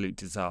absolute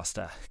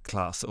disaster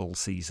class all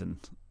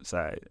season.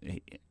 So,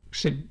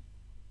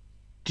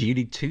 do you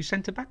need two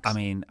centre backs? I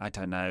mean, I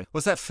don't know.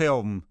 What's that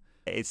film?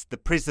 It's the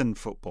prison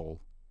football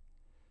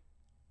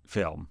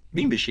film.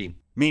 Mean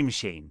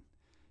Machine.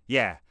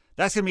 Yeah,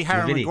 that's going to be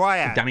Harry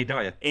Maguire, Danny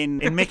Dyer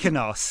in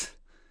Mykonos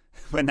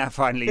when that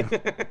finally.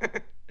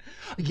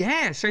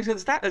 Yeah, so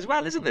there's that as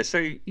well, isn't there?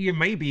 So you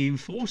may be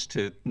forced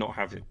to not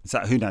have him. So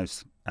who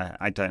knows?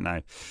 I don't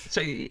know.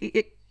 So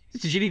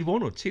did you need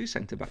one or two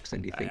centre backs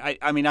then, do you think?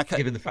 I mean,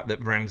 given the fact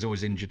that Varane's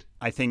always injured.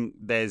 I think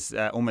there's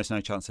almost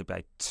no chance they'll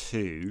buy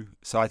two.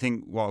 So I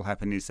think what will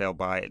happen is they'll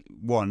buy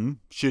one,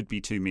 should be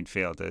two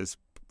midfielders,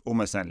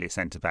 almost certainly a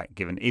centre back,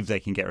 given if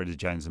they can get rid of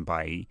Jones and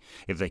Bailly.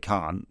 If they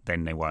can't,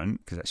 then they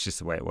won't, because that's just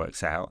the way it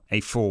works out.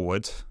 A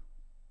forward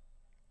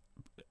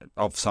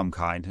of some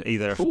kind,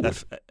 either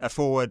a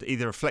forward,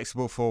 either a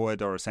flexible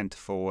forward or a centre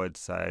forward.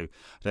 So I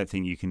don't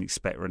think you can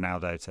expect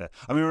Ronaldo to...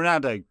 I mean,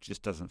 Ronaldo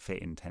just doesn't fit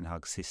in Ten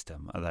Hag's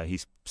system, although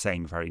he's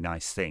saying very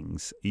nice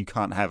things. You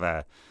can't have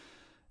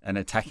an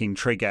attacking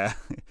trigger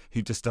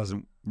who just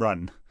doesn't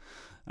run.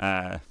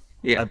 A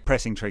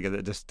pressing trigger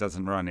that just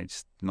doesn't run.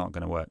 It's not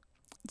going to work.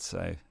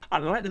 So I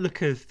like the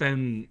look of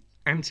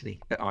Anthony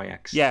at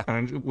Ajax. Yeah.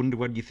 And I wonder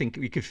what you think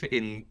we could fit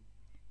in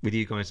with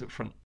you guys up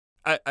front.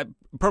 I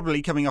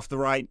probably coming off the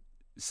right,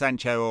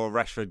 Sancho or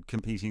Rashford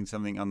competing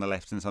something on the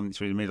left and something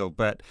through the middle.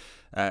 But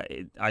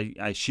I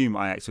assume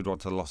Ajax would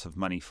want a lot of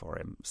money for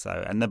him.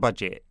 So, and the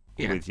budget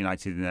with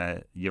United in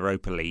the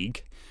Europa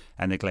League,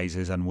 and the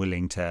Glazers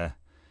unwilling to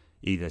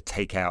either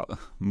take out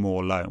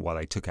more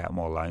they took out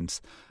more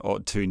loans, or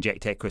to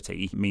inject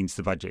equity, means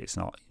the budget's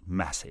not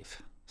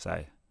massive.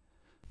 So.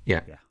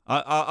 Yeah.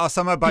 Our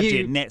summer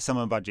budget, net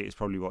summer budget, is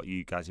probably what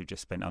you guys have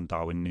just spent on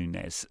Darwin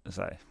Núñez.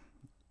 So.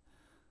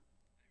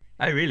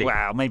 Oh, really?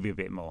 Wow, maybe a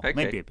bit more. Okay.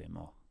 Maybe a bit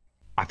more.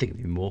 I think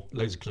it'll be more.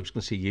 Loads of clubs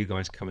can see you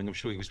guys coming. I'm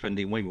sure you'll be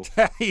spending way more.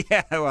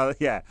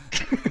 Yeah.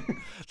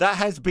 That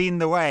has been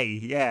the way,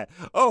 yeah.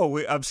 Oh,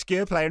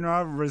 obscure player in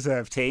our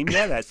reserve team.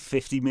 Yeah, that's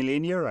 50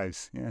 million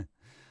euros. Yeah.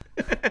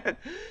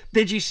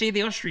 Did you see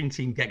the Austrian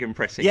team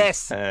gegenpressing?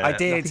 Yes, I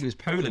did. I think it was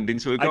Poland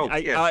into a goal.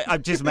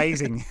 I'm just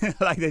amazing.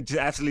 They're just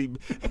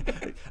absolutely...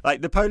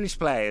 the Polish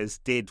players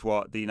did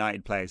what the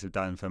United players have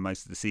done for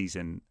most of the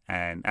season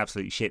and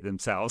absolutely shit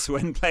themselves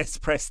when players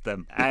pressed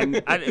them. And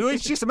it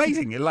was just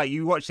amazing.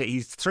 You watched it.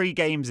 He's 3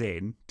 games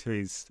in to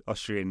his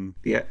Austrian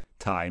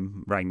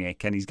time,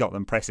 Rangnick, and he's got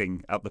them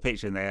pressing up the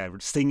pitch, and they're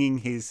singing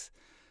his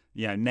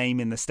name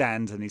in the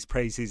stands and his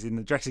praises in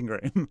the dressing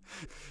room.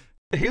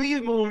 Who are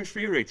you more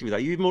infuriated with? Are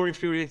you more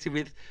infuriated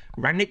with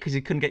Rangnick because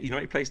he couldn't get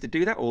United players to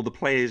do that, or the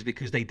players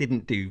because they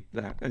didn't do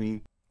that? I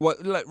mean, well,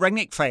 look,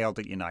 Rangnick failed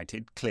at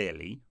United,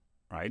 clearly,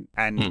 right?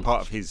 And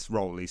part of his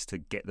role is to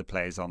get the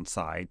players on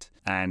side,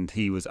 and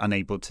he was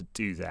unable to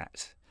do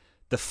that.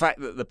 The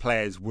fact that the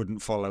players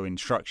wouldn't follow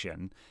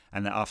instruction,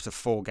 and that after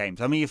 4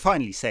 games, I mean, he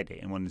finally said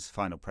it in one of his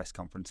final press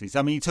conferences.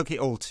 I mean, he took it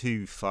all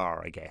too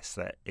far, I guess,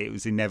 that it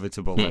was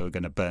inevitable they were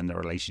going to burn the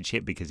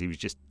relationship because he was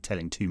just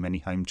telling too many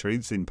home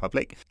truths in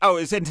public. Oh,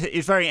 it's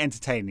very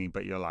entertaining,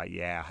 but you're like,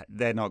 yeah,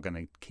 they're not going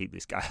to keep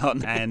this guy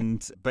on.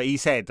 But he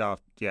said,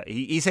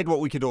 he said what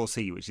we could all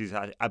see, which is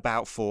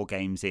about 4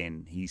 games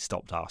in, he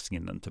stopped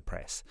asking them to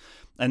press.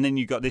 And then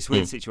you got this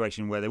weird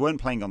situation where they weren't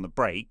playing on the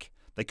break.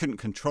 They couldn't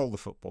control the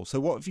football. So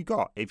what have you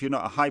got? If you're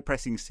not a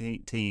high-pressing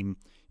team,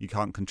 you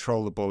can't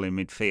control the ball in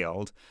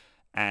midfield,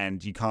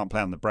 and you can't play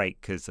on the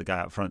break because the guy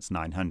up front's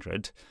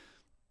 900.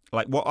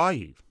 What are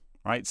you?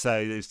 Right?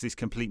 So there's this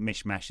complete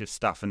mishmash of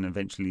stuff, and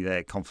eventually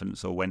their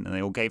confidence all went, and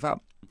they all gave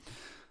up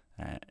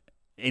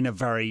in a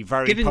very,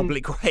 very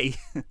public way.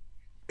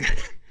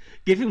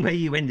 Given where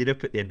you ended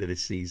up at the end of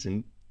this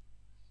season,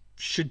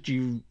 would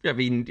you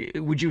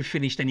have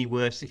finished any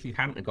worse if you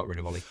hadn't got rid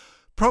of Ollie?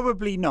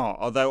 Probably not,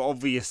 although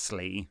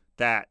obviously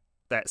that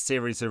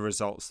series of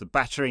results, the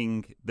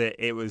battering,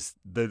 it was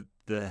the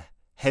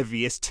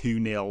heaviest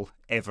 2-0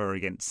 ever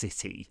against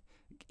City.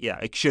 Yeah,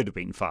 it should have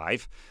been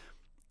 5.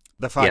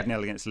 The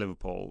 5-0 against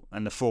Liverpool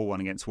and the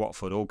 4-1 against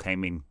Watford all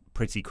came in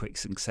pretty quick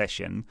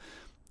succession.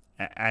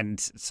 And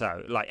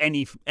so, like,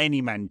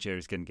 any manager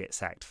is going to get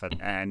sacked for.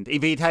 And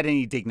if he'd had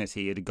any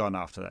dignity, he'd have gone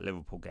after that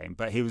Liverpool game.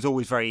 But he was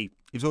always very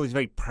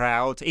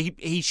proud.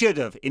 He should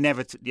have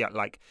inevitably,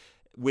 like,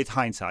 with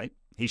hindsight,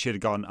 he should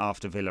have gone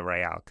after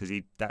Villarreal because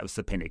that was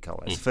the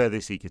pinnacle. As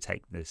furthest he could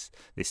take this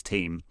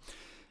team,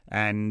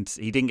 and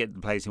he didn't get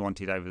the players he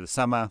wanted over the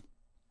summer.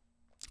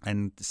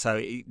 And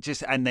so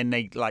and then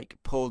they like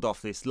pulled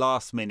off this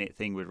last minute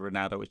thing with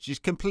Ronaldo, which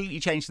just completely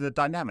changed the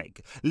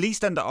dynamic. At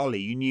least under Ollie,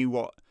 you knew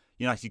what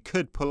United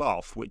could pull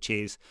off, which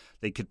is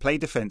they could play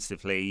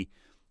defensively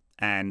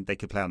and they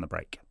could play on the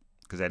break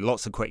because they had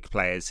lots of quick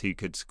players who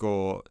could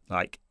score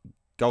like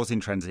goals in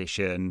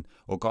transition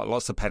or got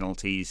lots of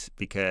penalties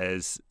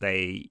because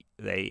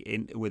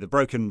with a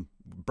broken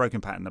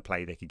pattern of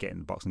play, they could get in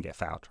the box and get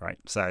fouled, right?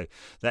 So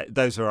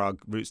those are our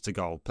routes to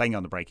goal: playing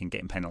on the break and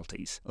getting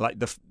penalties. Like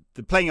the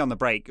playing on the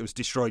break was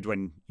destroyed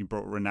when you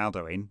brought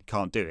Ronaldo in.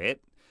 Can't do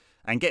it.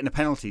 And getting the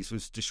penalties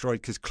was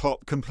destroyed because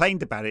Klopp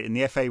complained about it, and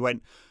the FA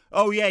went,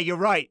 "Oh yeah, you're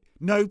right.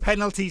 No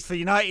penalties for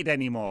United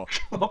anymore."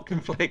 Klopp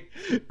complained.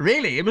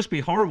 Really, it must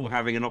be horrible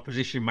having an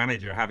opposition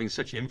manager having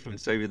such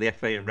influence over the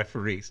FA and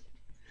referees.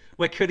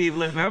 Where could he have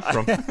learned that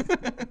from?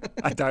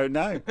 I don't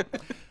know.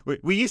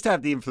 We used to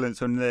have the influence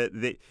when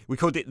we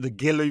called it the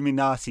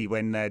Gilluminati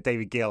when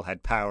David Gill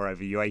had power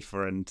over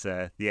UEFA and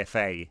the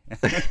FA.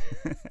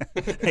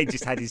 He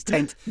just had his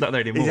Not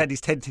there anymore. He had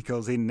his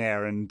tentacles in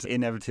there, and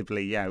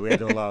inevitably, we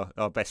had all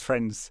our best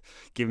friends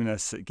giving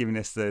us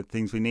the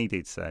things we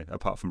needed. So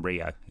apart from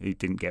Rio, who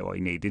didn't get what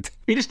he needed.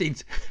 You just need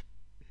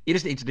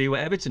to do what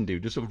Everton do,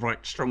 just sort of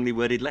write strongly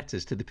worded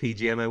letters to the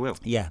PGMOL.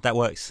 Yeah, that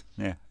works.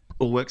 Yeah.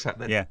 All works out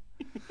then. Yeah.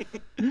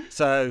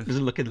 So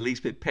doesn't look in the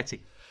least bit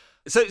petty.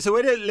 So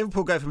where do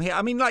Liverpool go from here?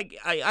 I mean, like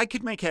I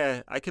could make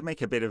a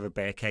bit of a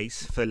bear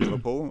case for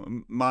Liverpool.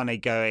 Mane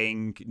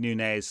going,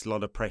 Nunez, a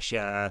lot of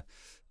pressure.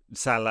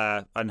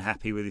 Salah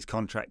unhappy with his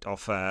contract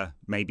offer.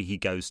 Maybe he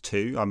goes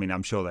too. I mean,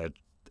 I'm sure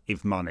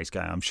if Mane's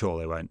going, I'm sure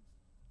they won't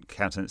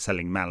countenance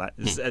selling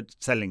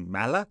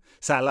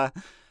Salah.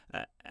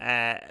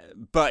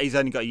 But he's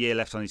only got a year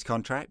left on his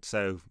contract.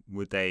 So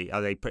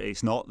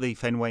it's not the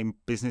Fenway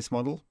business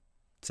model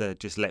to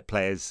just let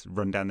players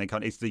run down their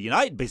contract. It's the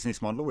United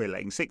business model. We're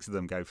letting 6 of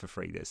them go for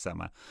free this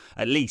summer,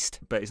 at least.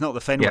 But it's not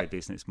the Fenway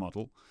business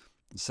model.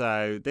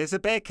 So there's a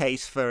bear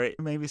case for it.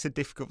 Maybe it's a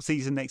difficult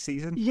season next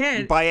season.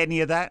 Yeah. Buy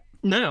any of that?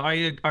 No,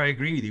 I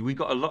agree with you. We've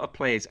got a lot of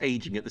players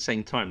aging at the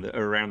same time that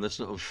are around the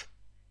sort of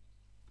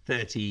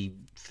 30,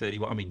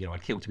 31. I mean,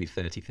 I'd kill to be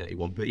 30,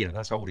 31, but,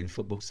 that's old in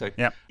football. So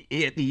at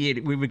the year,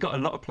 we've got a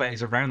lot of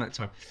players around that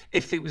time.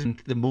 If it was,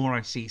 the more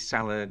I see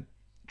Salah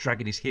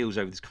dragging his heels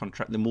over this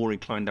contract, the more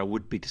inclined I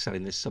would be to sell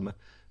him this summer,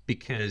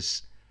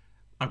 because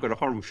I've got a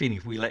horrible feeling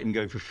if we let him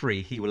go for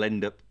free, he will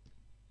end up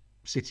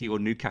City or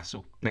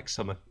Newcastle next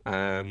summer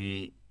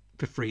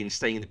for free and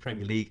staying in the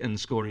Premier League and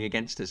scoring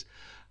against us.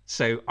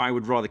 So I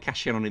would rather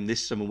cash in on him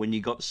this summer when you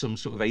got some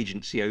sort of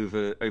agency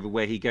over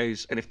where he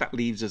goes. And if that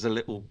leaves us a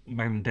little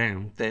man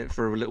down there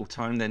for a little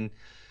time, then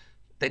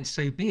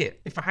so be it.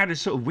 If I had a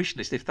sort of wish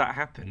list, if that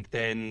happened,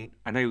 then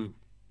I know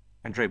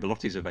Andrea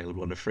Belotti's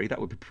available on a free. That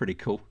would be pretty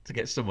cool to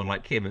get someone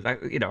like him,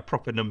 a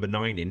proper number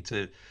 9 in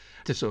to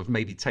sort of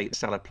maybe take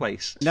Salah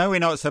place. No, we're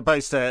not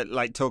supposed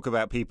to talk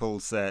about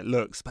people's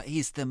looks, but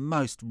he's the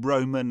most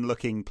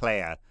Roman-looking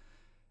player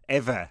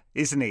ever,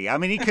 isn't he? I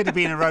mean, he could have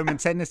been a Roman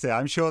senator.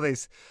 I'm sure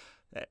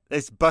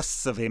there's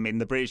busts of him in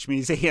the British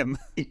Museum.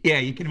 Yeah,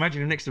 you can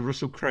imagine him next to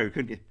Russell Crowe,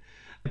 couldn't you?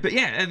 But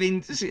yeah, I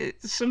mean,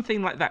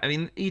 something like that. I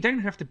mean, you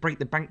don't have to break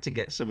the bank to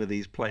get some of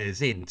these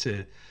players in.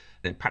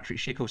 Patrick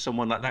Schick or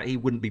someone like that, he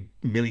wouldn't be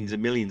millions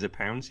and millions of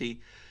pounds.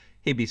 He'd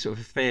be sort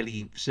of a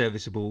fairly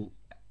serviceable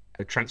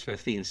transfer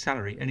fee and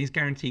salary, and he's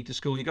guaranteed to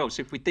score your goals.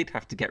 So if we did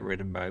have to get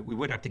rid of Mo, we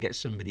would have to get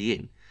somebody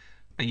in.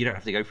 And you don't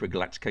have to go for a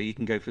Galactico. You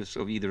can go for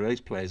sort of either of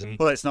those players.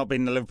 Well, it's not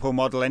been the Liverpool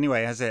model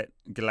anyway, has it?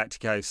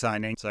 Galactico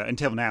signing. So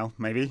until now,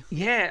 maybe.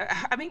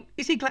 Yeah, I mean,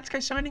 is he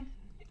Galactico signing?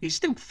 He's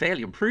still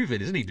fairly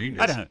unproven, isn't he? Nunez?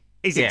 I don't know.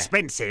 He's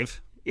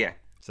expensive. Yeah.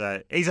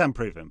 So he's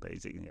unproven, but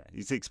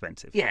he's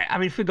expensive. Yeah, I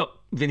mean, if we got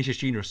Vinicius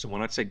Junior or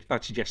someone, I'd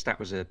suggest that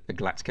was a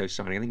Galactico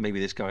signing. I think maybe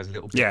this guy's a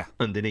little bit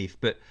underneath,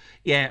 but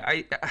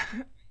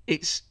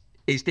it's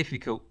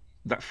difficult,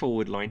 that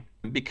forward line,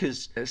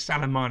 because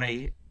Salah,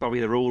 Mane, Bobby,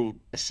 they're all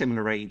a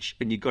similar age,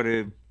 and you've got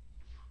to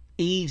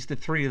ease the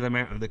 3 of them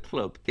out of the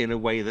club in a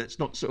way that's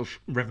not sort of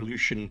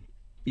revolution.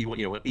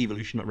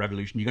 Evolution, not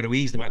revolution. You've got to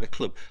ease them out of the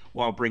club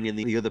while bringing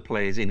the other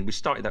players in. We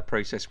started that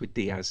process with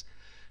Diaz.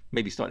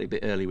 Maybe started a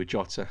bit early with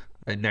Jota,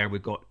 and now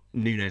we've got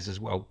Nunez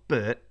as well.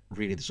 But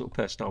really, the sort of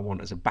person I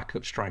want as a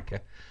backup striker,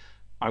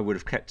 I would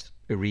have kept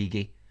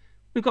Origi.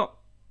 We've got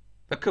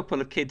a couple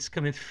of kids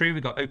coming through.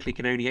 We've got Oakley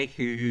Kanonier,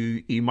 who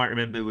you might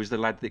remember was the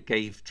lad that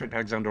gave Trent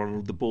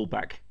Alexander-Arnold the ball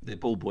back, the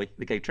ball boy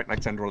that gave Trent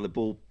Alexander-Arnold the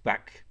ball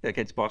back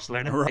against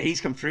Barcelona. Right.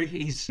 He's come through.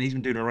 He's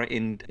been doing all right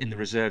in the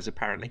reserves,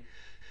 apparently.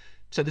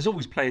 So there's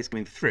always players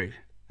coming through,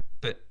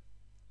 but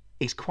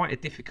it's quite a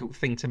difficult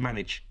thing to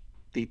manage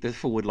the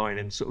forward line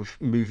and sort of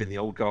moving the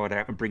old guard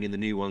out and bringing the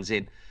new ones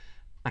in.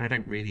 And I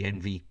don't really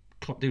envy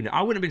Klopp doing it.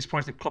 I wouldn't have been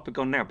surprised if Klopp had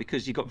gone now,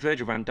 because you've got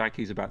Virgil van Dijk,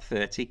 who's about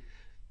 30.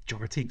 John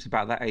Matip's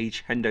about that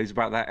age. Hendo's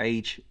about that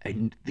age.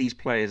 And these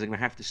players are going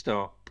to have to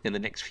start in the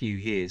next few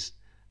years.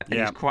 And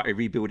it's quite a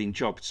rebuilding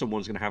job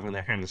someone's going to have on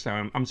their hands.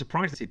 So I'm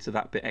surprised to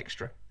that bit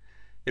extra.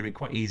 It'd been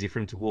quite easy for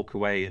him to walk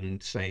away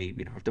and say,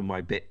 I've done my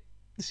bit.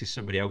 This is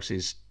somebody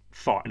else's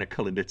fart in a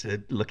colander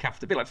to look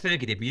after. A bit like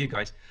Fergie did with you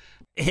guys.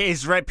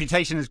 His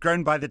reputation has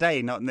grown by the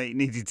day, not that he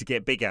needed to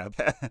get bigger.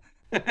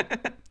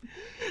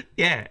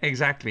 Yeah,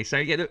 exactly.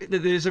 So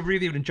there's a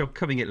rebuilding job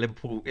coming at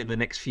Liverpool in the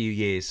next few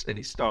years, and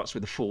it starts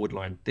with the forward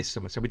line this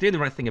summer. So we're doing the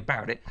right thing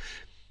about it.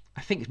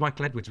 I think it's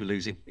Michael Edwards we're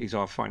losing. He's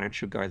our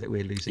financial guy that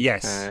we're losing.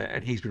 Yes.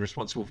 And he's been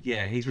responsible.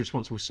 Yeah, he's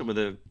responsible for some of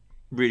the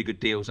really good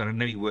deals. And I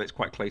know he works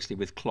quite closely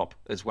with Klopp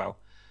as well.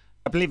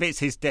 I believe it's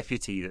his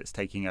deputy that's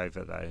taking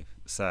over, though.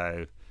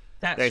 So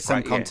there's right,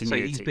 some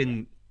continuity.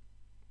 So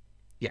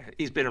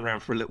he's been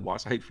around for a little while.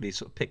 So hopefully he's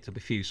sort of picked up a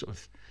few sort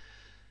of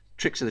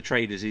tricks of the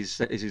trade as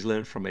he's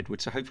learned from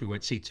Edwards. So hopefully we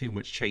won't see too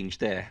much change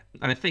there.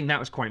 And I think that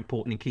was quite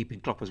important in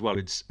keeping Klopp as well.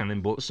 And then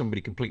brought somebody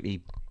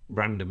completely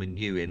random and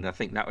new in. I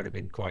think that would have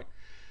been quite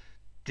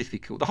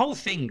difficult. The whole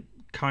thing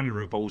kind of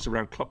revolves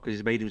around Klopp because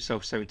he's made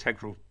himself so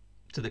integral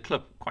to the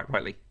club, quite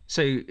rightly.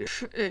 So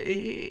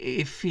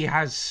if he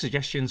has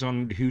suggestions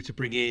on who to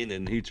bring in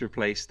and who to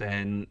replace,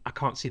 then I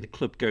can't see the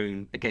club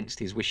going against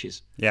his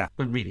wishes. Yeah.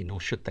 But really,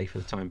 nor should they for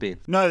the time being.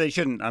 No, they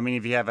shouldn't. I mean,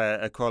 if you have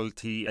a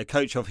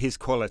coach of his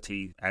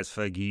quality, as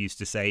Fergie used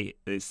to say,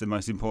 it's the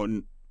most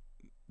important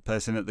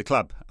person at the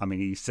club. I mean,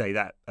 he used to say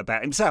that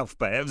about himself,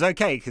 but it was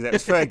okay because it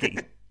was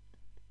Fergie.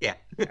 Yeah.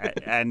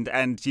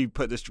 and you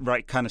put the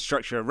right kind of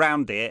structure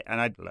around it.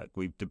 And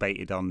we've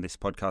debated on this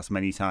podcast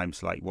many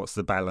times, like what's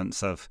the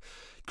balance of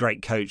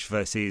great coach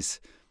versus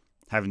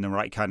having the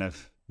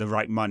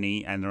right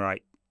money and the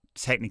right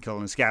technical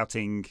and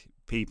scouting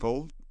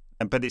people.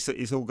 But it's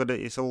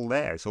all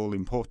there. It's all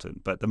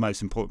important. But the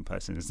most important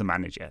person is the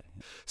manager.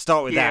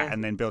 Start with that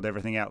and then build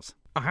everything else.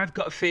 I have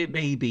got a fear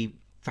maybe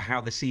for how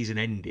the season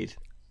ended.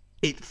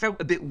 It felt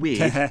a bit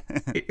weird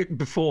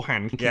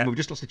beforehand. We've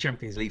just lost the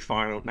Champions League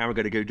final. Now we're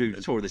going to go do the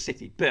tour of the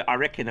city. But I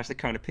reckon that's the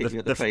kind of picking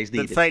up the players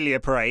needed. The failure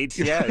parade.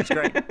 Yeah, it's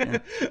great. Yeah.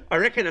 I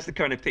reckon that's the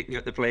kind of picking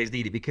up the players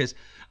needed because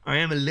I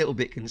am a little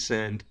bit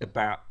concerned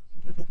about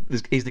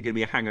is there going to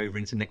be a hangover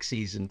into next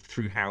season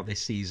through how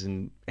this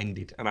season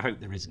ended? And I hope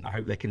there isn't. I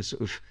hope they can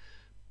sort of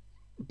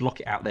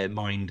block it out their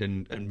mind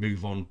and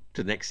move on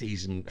to the next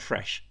season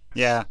fresh.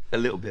 Yeah. A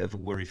little bit of a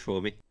worry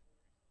for me.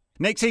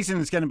 Next season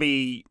is going to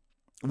be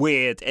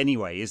weird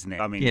anyway, isn't it?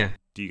 I mean,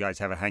 do you guys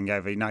have a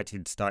hangover?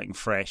 United starting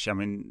fresh. I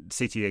mean,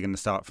 City are going to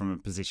start from a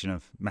position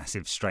of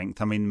massive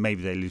strength. I mean,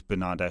 maybe they lose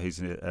Bernardo, who's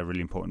a really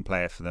important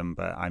player for them,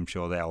 but I'm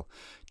sure they'll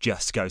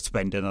just go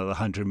spend another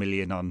 100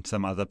 million on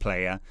some other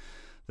player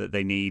that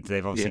they need.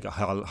 They've obviously got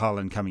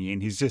Haaland coming in,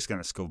 who's just going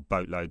to score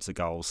boatloads of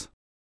goals.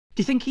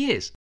 Do you think he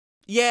is?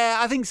 Yeah,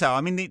 I think so.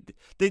 I mean,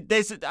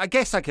 I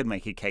guess I could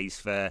make a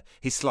case for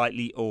his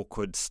slightly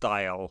awkward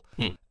style.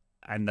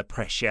 And the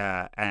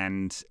pressure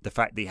and the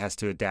fact that he has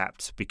to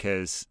adapt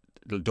because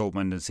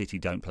Dortmund and City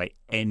don't play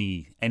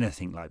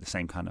anything like the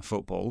same kind of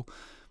football,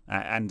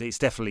 and it's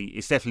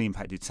definitely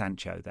impacted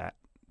Sancho, that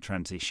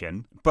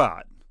transition.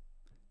 But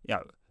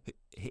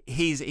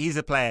he's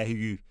a player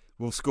who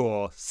will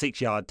score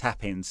 6-yard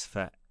tap-ins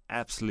for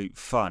absolute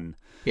fun.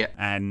 Yeah,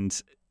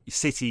 and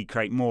City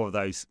create more of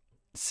those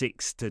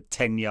 6 to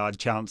 10-yard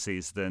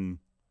chances than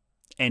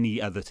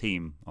any other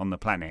team on the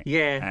planet.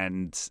 Yeah.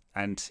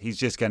 And he's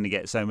just going to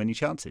get so many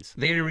chances.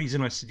 The only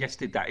reason I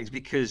suggested that is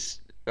because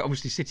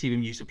obviously City have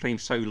been used to playing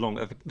so long.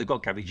 They've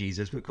got Gabby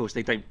Jesus, but of course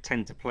they don't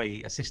tend to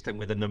play a system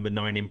with a number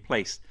 9 in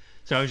place.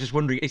 So I was just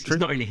wondering, it's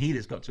not only he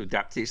that's got to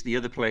adapt, it's the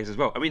other players as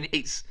well. I mean,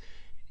 it's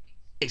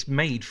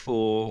made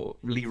for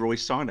Leroy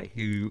Sané,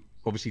 who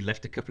obviously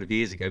left a couple of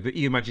years ago. But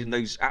you imagine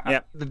those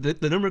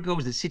the number of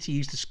goals that City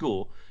used to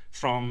score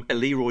from a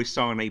Leroy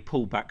Sané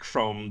pullback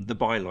from the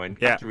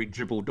byline after he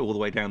dribbled all the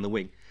way down the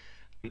wing.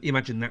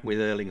 Imagine that with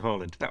Erling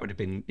Haaland. That would have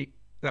been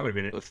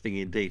a thing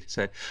indeed.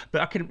 So,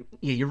 but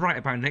you're right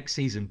about next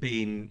season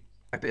being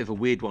a bit of a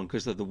weird one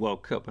because of the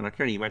World Cup, and I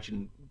can only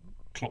imagine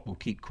Klopp will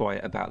keep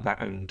quiet about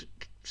that and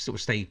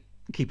sort of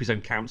keep his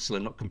own counsel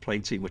and not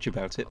complain too much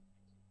about it.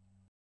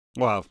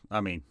 Well,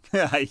 I mean,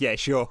 yeah,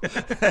 sure.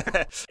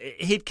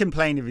 He'd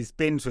complain if his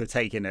bins were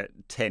taken at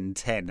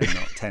 10:10 and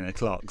not 10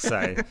 o'clock.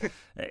 So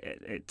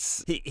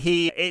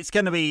it's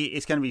going to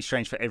be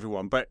strange for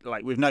everyone. But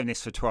like we've known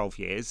this for 12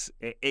 years.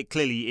 It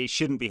clearly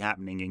shouldn't be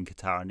happening in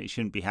Qatar and it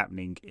shouldn't be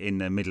happening in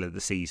the middle of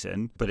the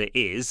season. But it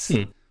is.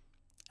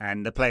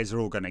 And the players are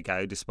all going to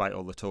go, despite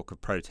all the talk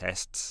of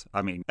protests.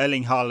 I mean,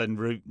 Erling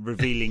Haaland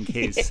revealing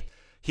his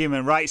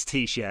Human Rights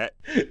T-shirt,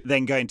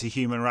 then going to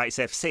Human Rights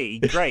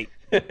FC. Great.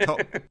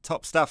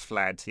 Top stuff,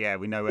 lad. Yeah,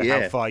 we know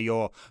how far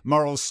your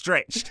morals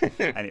stretched.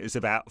 And it was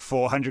about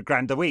 400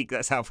 grand a week.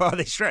 That's how far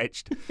they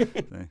stretched. So.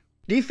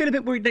 Do you feel a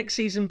bit worried next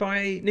season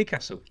by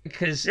Newcastle?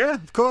 Because yeah,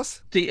 of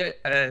course. The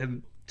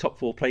top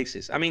 4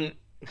 places. I mean,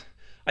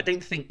 I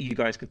don't think you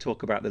guys could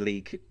talk about the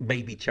league.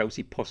 Maybe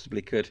Chelsea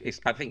possibly could.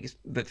 I think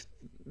it's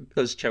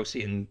us,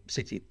 Chelsea and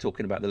City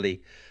talking about the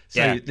league.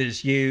 So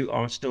there's you,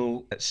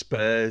 Arsenal,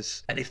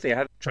 Spurs, and if they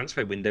have a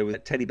transfer window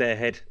with teddy bear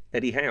head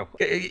Eddie Howe,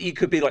 you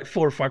could be like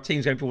 4 or 5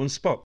 teams going for one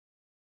spot.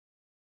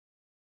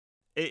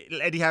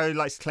 Eddie Howe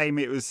likes to claim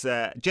it was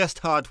just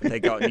hard when they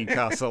got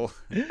Newcastle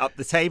up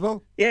the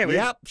table. Yeah,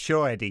 yep,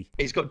 sure, Eddie.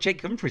 He's got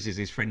Jake Humphries as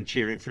his friend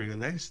cheering through the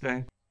nose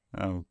there.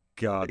 Oh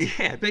God!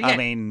 Yeah, but I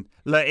mean,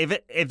 look,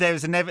 if there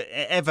was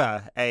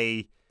ever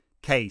a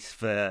case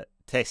for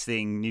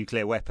testing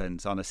nuclear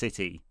weapons on a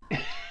city,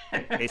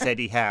 it's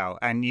Eddie Howe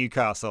and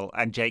Newcastle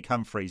and Jake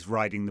Humphries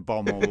riding the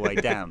bomb all the way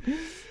down.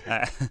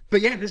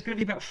 But yeah, there's going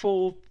to be about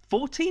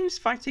 5 teams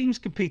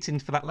competing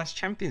for that last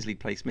Champions League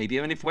place, maybe.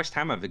 I mean, if West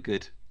Ham have a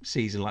good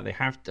season like they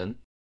have done.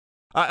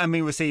 I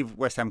mean, we'll see if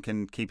West Ham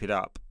can keep it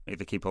up. If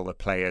they keep all the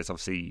players,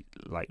 obviously,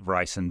 like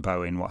Rice and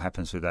Bowen, what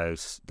happens with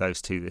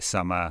those two this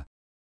summer?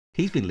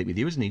 He's been linked with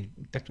you, isn't he,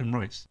 Declan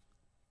Rice?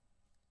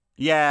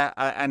 Yeah,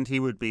 and he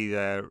would be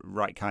the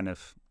right kind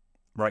of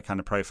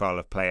profile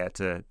of player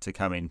to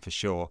come in for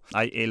sure.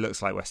 It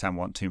looks like West Ham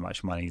want too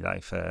much money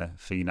though for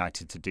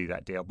United to do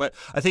that deal. But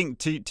I think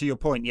to your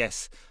point,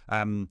 yes,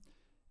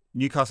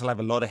 Newcastle have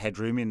a lot of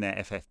headroom in their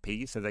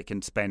FFP, so they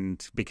can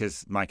spend,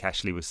 because Mike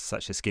Ashley was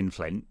such a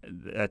skinflint,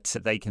 that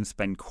they can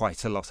spend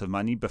quite a lot of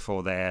money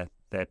before they're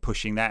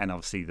pushing that, and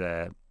obviously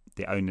the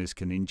owners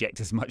can inject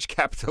as much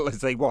capital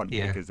as they want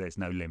because there's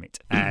no limit.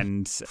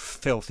 And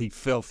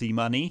filthy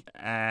money.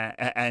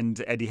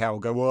 And Eddie Howe will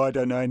go, well, I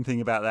don't know anything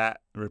about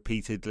that,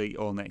 repeatedly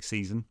all next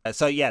season.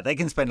 So, yeah, they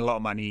can spend a lot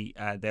of money.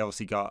 They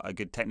obviously got a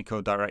good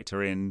technical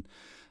director in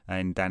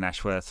Dan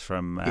Ashworth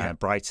from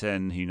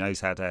Brighton, who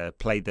knows how to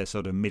play the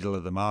sort of middle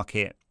of the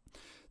market.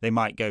 They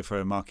might go for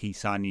a marquee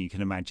signing. You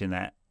can imagine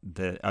that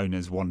the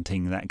owners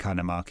wanting that kind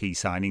of marquee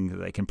signing that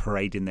they can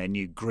parade in their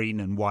new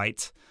green and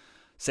white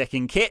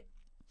second kit.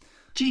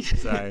 Do you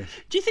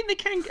think they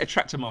can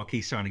attract a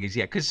marquee signing?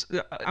 Yeah, because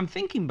I'm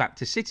thinking back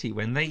to City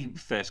when they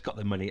first got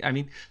the money. I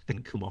mean,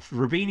 didn't come off.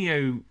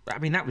 Robinho, I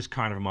mean, that was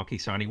kind of a marquee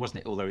signing,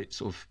 wasn't it? Although it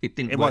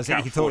didn't. It was.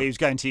 He thought he was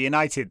going to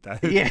United, though.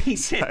 Yeah, he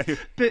did.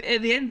 But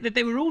at the end,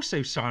 they were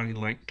also signing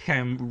like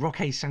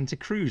Roque Santa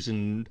Cruz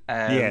and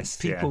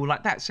people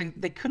like that. So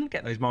they couldn't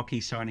get those marquee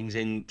signings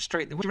in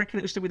straight. Do you reckon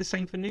it was still be the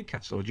same for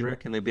Newcastle? Or do you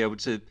reckon they'll be able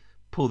to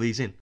pull these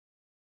in?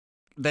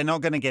 They're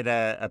not going to get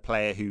a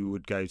player who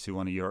would go to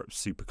one of Europe's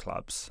super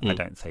clubs, I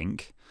don't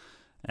think.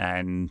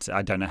 And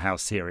I don't know how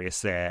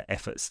serious their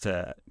efforts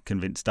to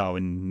convince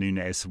Darwin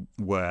Núñez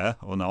were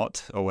or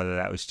not, or whether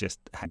that was just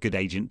a good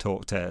agent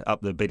talk to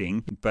up the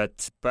bidding.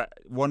 But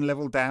one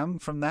level down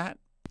from that,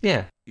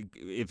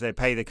 if they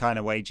pay the kind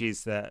of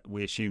wages that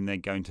we assume they're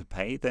going to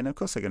pay, then of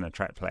course they're going to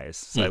attract players.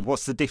 So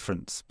what's the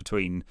difference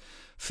between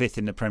 5th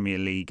in the Premier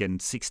League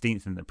and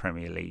 16th in the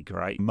Premier League,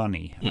 right?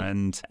 Money.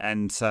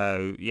 And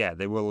so, yeah,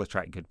 they will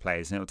attract good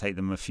players, and it'll take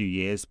them a few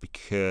years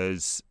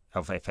because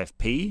of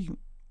FFP,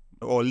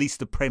 or at least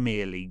the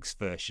Premier League's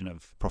version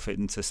of profit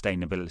and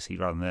sustainability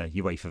rather than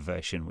the UEFA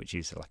version, which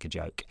is like a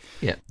joke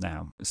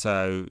now.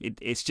 So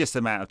it's just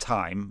a matter of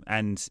time.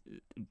 And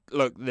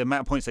look, the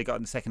amount of points they got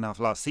in the second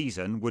half last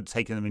season would have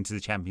taken them into the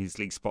Champions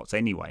League spots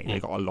anyway. They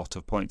got a lot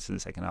of points in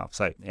the second half.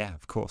 So, yeah,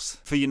 of course.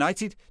 For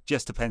United,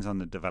 just depends on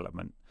the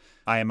development.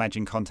 I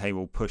imagine Conte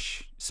will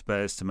push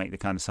Spurs to make the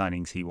kind of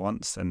signings he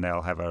wants, and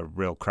they'll have a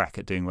real crack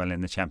at doing well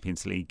in the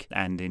Champions League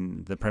and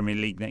in the Premier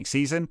League next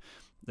season.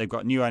 They've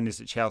got new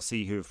owners at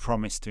Chelsea who have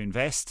promised to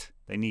invest.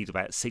 They need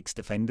about 6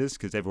 defenders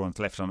because everyone's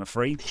left on a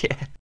free.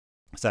 Yeah.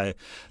 So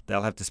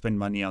they'll have to spend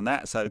money on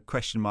that. So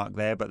question mark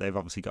there, but they've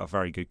obviously got a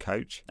very good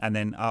coach. And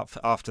then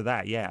after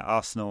that,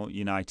 Arsenal,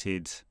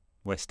 United,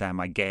 West Ham,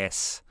 I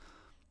guess,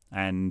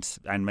 and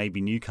maybe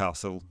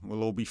Newcastle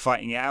will all be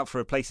fighting it out for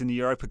a place in the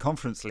Europa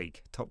Conference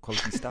League. Top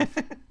quality stuff.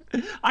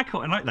 I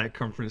quite like that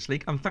Conference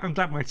League. I'm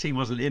glad my team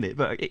wasn't in it,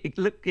 but it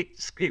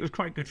was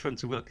quite good fun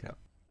to work out.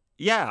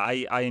 Yeah,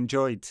 I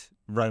enjoyed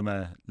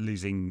Roma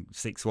losing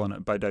 6-1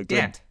 at Bodo Glimt.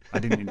 Yeah. I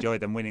didn't enjoy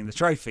them winning the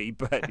trophy,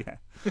 but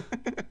yeah.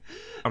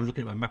 I'm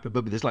looking at my map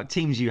above me. There's like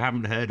teams you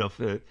haven't heard of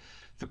for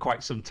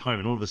quite some time,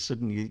 and all of a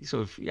sudden you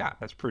sort of,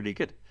 that's pretty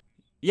good.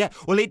 Yeah,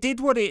 well, it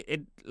did what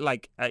it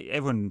like,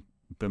 everyone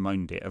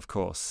bemoaned it, of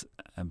course,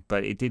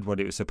 but it did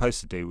what it was supposed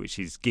to do, which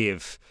is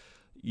give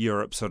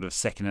Europe sort of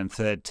second and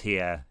third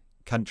tier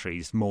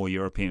countries more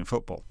European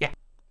football.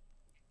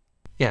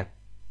 Yeah,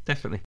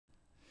 definitely.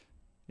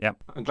 Yeah,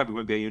 I'm glad we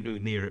won't be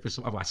near it for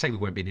some. Well, I say we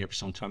won't be near it for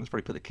some time. Let's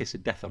probably put the kiss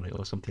of death on it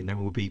or something. Then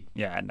we'll be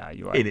you're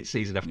right. In its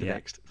season after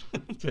next.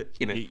 But,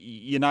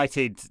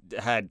 United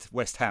had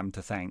West Ham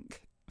to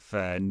thank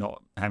for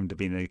not having to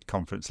be in the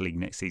Conference League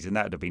next season.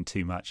 That would have been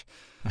too much.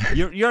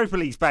 Europa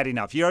League's bad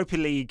enough. Europa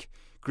League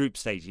group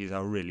stages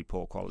are really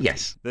poor quality.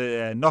 Yes.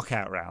 The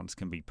knockout rounds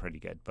can be pretty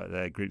good, but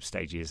the group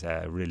stages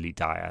are really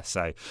dire.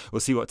 So we'll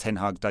see what Ten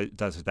Hag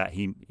does with that.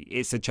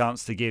 It's a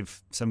chance to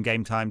give some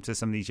game time to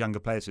some of these younger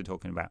players we're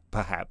talking about,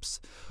 perhaps.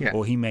 Yeah.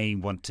 Or he may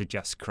want to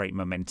just create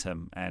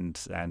momentum and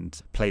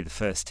play the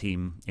first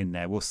team in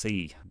there. We'll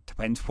see.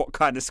 Depends what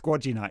kind of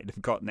squad United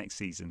have got next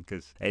season,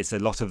 because it's a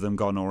lot of them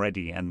gone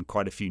already and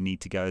quite a few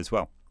need to go as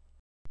well.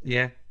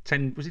 Yeah.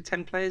 10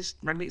 players,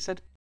 Rangnick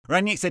said?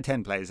 Rangnick said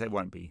 10 players. It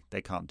won't be.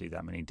 They can't do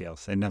that many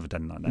deals. They've never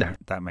done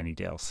that many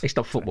deals. It's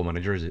not Football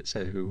Manager, is it?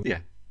 So, yeah,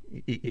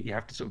 you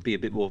have to sort of be a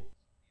bit more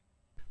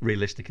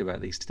realistic about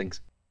these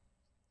things.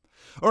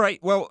 All right,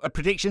 well,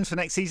 predictions for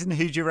next season.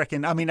 Who do you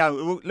reckon? I mean,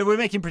 no, we're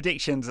making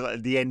predictions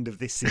at the end of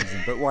this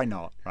season, but why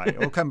not? Right,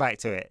 we'll come back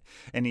to it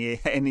in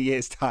a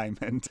year's time.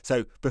 And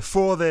so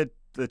before the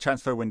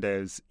transfer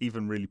window's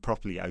even really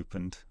properly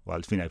opened, well,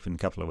 it's been open a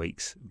couple of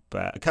weeks,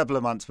 but a couple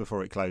of months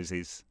before it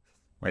closes,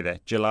 wait there,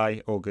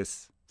 July,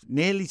 August,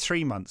 nearly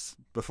 3 months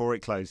before it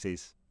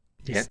closes.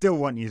 Yeah. Still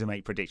want you to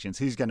make predictions.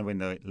 Who's going to win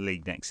the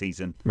league next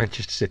season?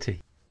 Manchester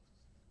City.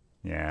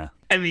 Yeah.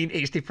 I mean,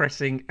 it's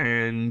depressing,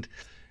 and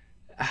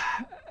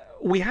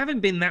we haven't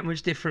been that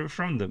much different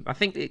from them. I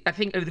think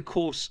over the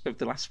course of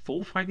the last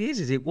 4 or 5 years,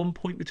 is it 1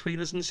 point between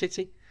us and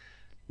City?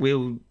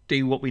 We'll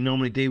do what we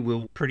normally do.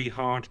 We'll pretty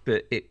hard,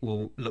 but it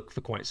will look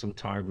for quite some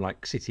time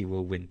like City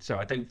will win. So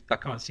I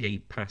can't see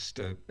past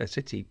a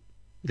City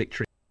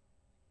victory.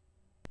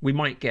 We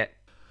might get.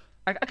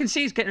 I can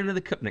see us getting another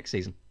cup next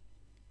season.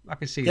 I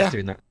can see us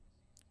doing that.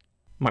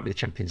 Might be the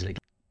Champions League.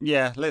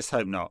 Yeah, let's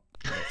hope not.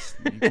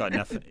 You've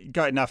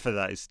got enough of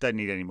those. Don't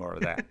need any more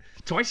of that.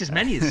 Twice as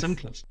many as some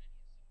clubs.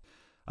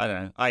 I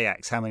don't know.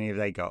 Ajax, how many have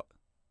they got?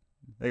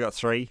 They got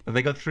 3? Have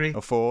they got 3?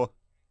 Or 4?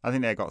 I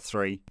think they got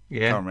 3.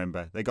 Yeah. Can't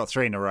remember. They got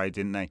 3 in a row,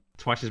 didn't they?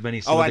 Twice as many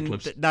as some other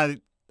clubs. No,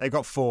 they've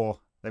got 4.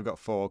 They've got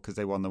 4 because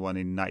they won the one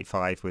in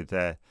 95 with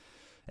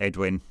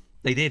Edwin.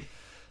 They did.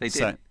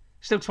 So,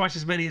 still twice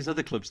as many as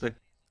other clubs, though.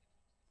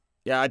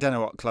 Yeah, I don't know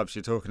what clubs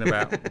you're talking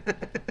about.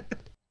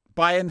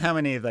 Bayern, how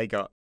many have they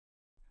got?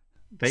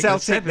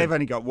 Celtic, they've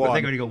only got 1. But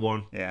they've only got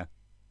 1. Yeah.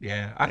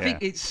 Yeah. I think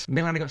it's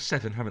Milan have got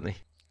 7, haven't they?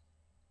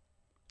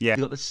 Yeah.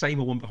 They've got the same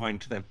or one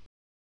behind them.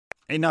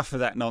 Enough of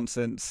that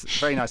nonsense.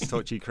 Very nice to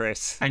talk to you,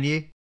 Chris. And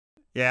you?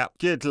 Yeah.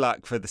 Good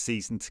luck for the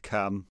season to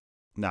come.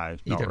 No,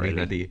 you not don't really. Mean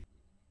that, do you?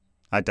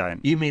 I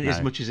don't. You mean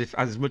as much as if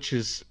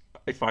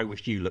I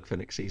wished you luck for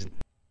next season.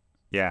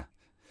 Yeah.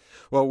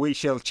 Well, we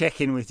shall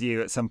check in with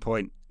you at some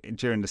point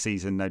during the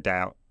season, no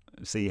doubt.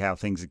 See how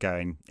things are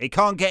going. It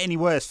can't get any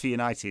worse for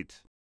United.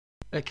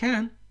 It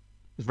can.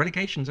 There's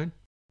relegation zone.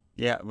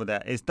 Yeah, well,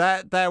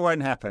 that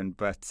won't happen.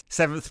 But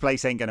 7th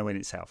place ain't going to win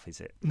itself, is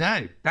it?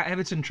 No, that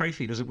Everton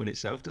trophy doesn't win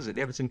itself, does it?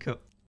 The Everton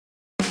Cup.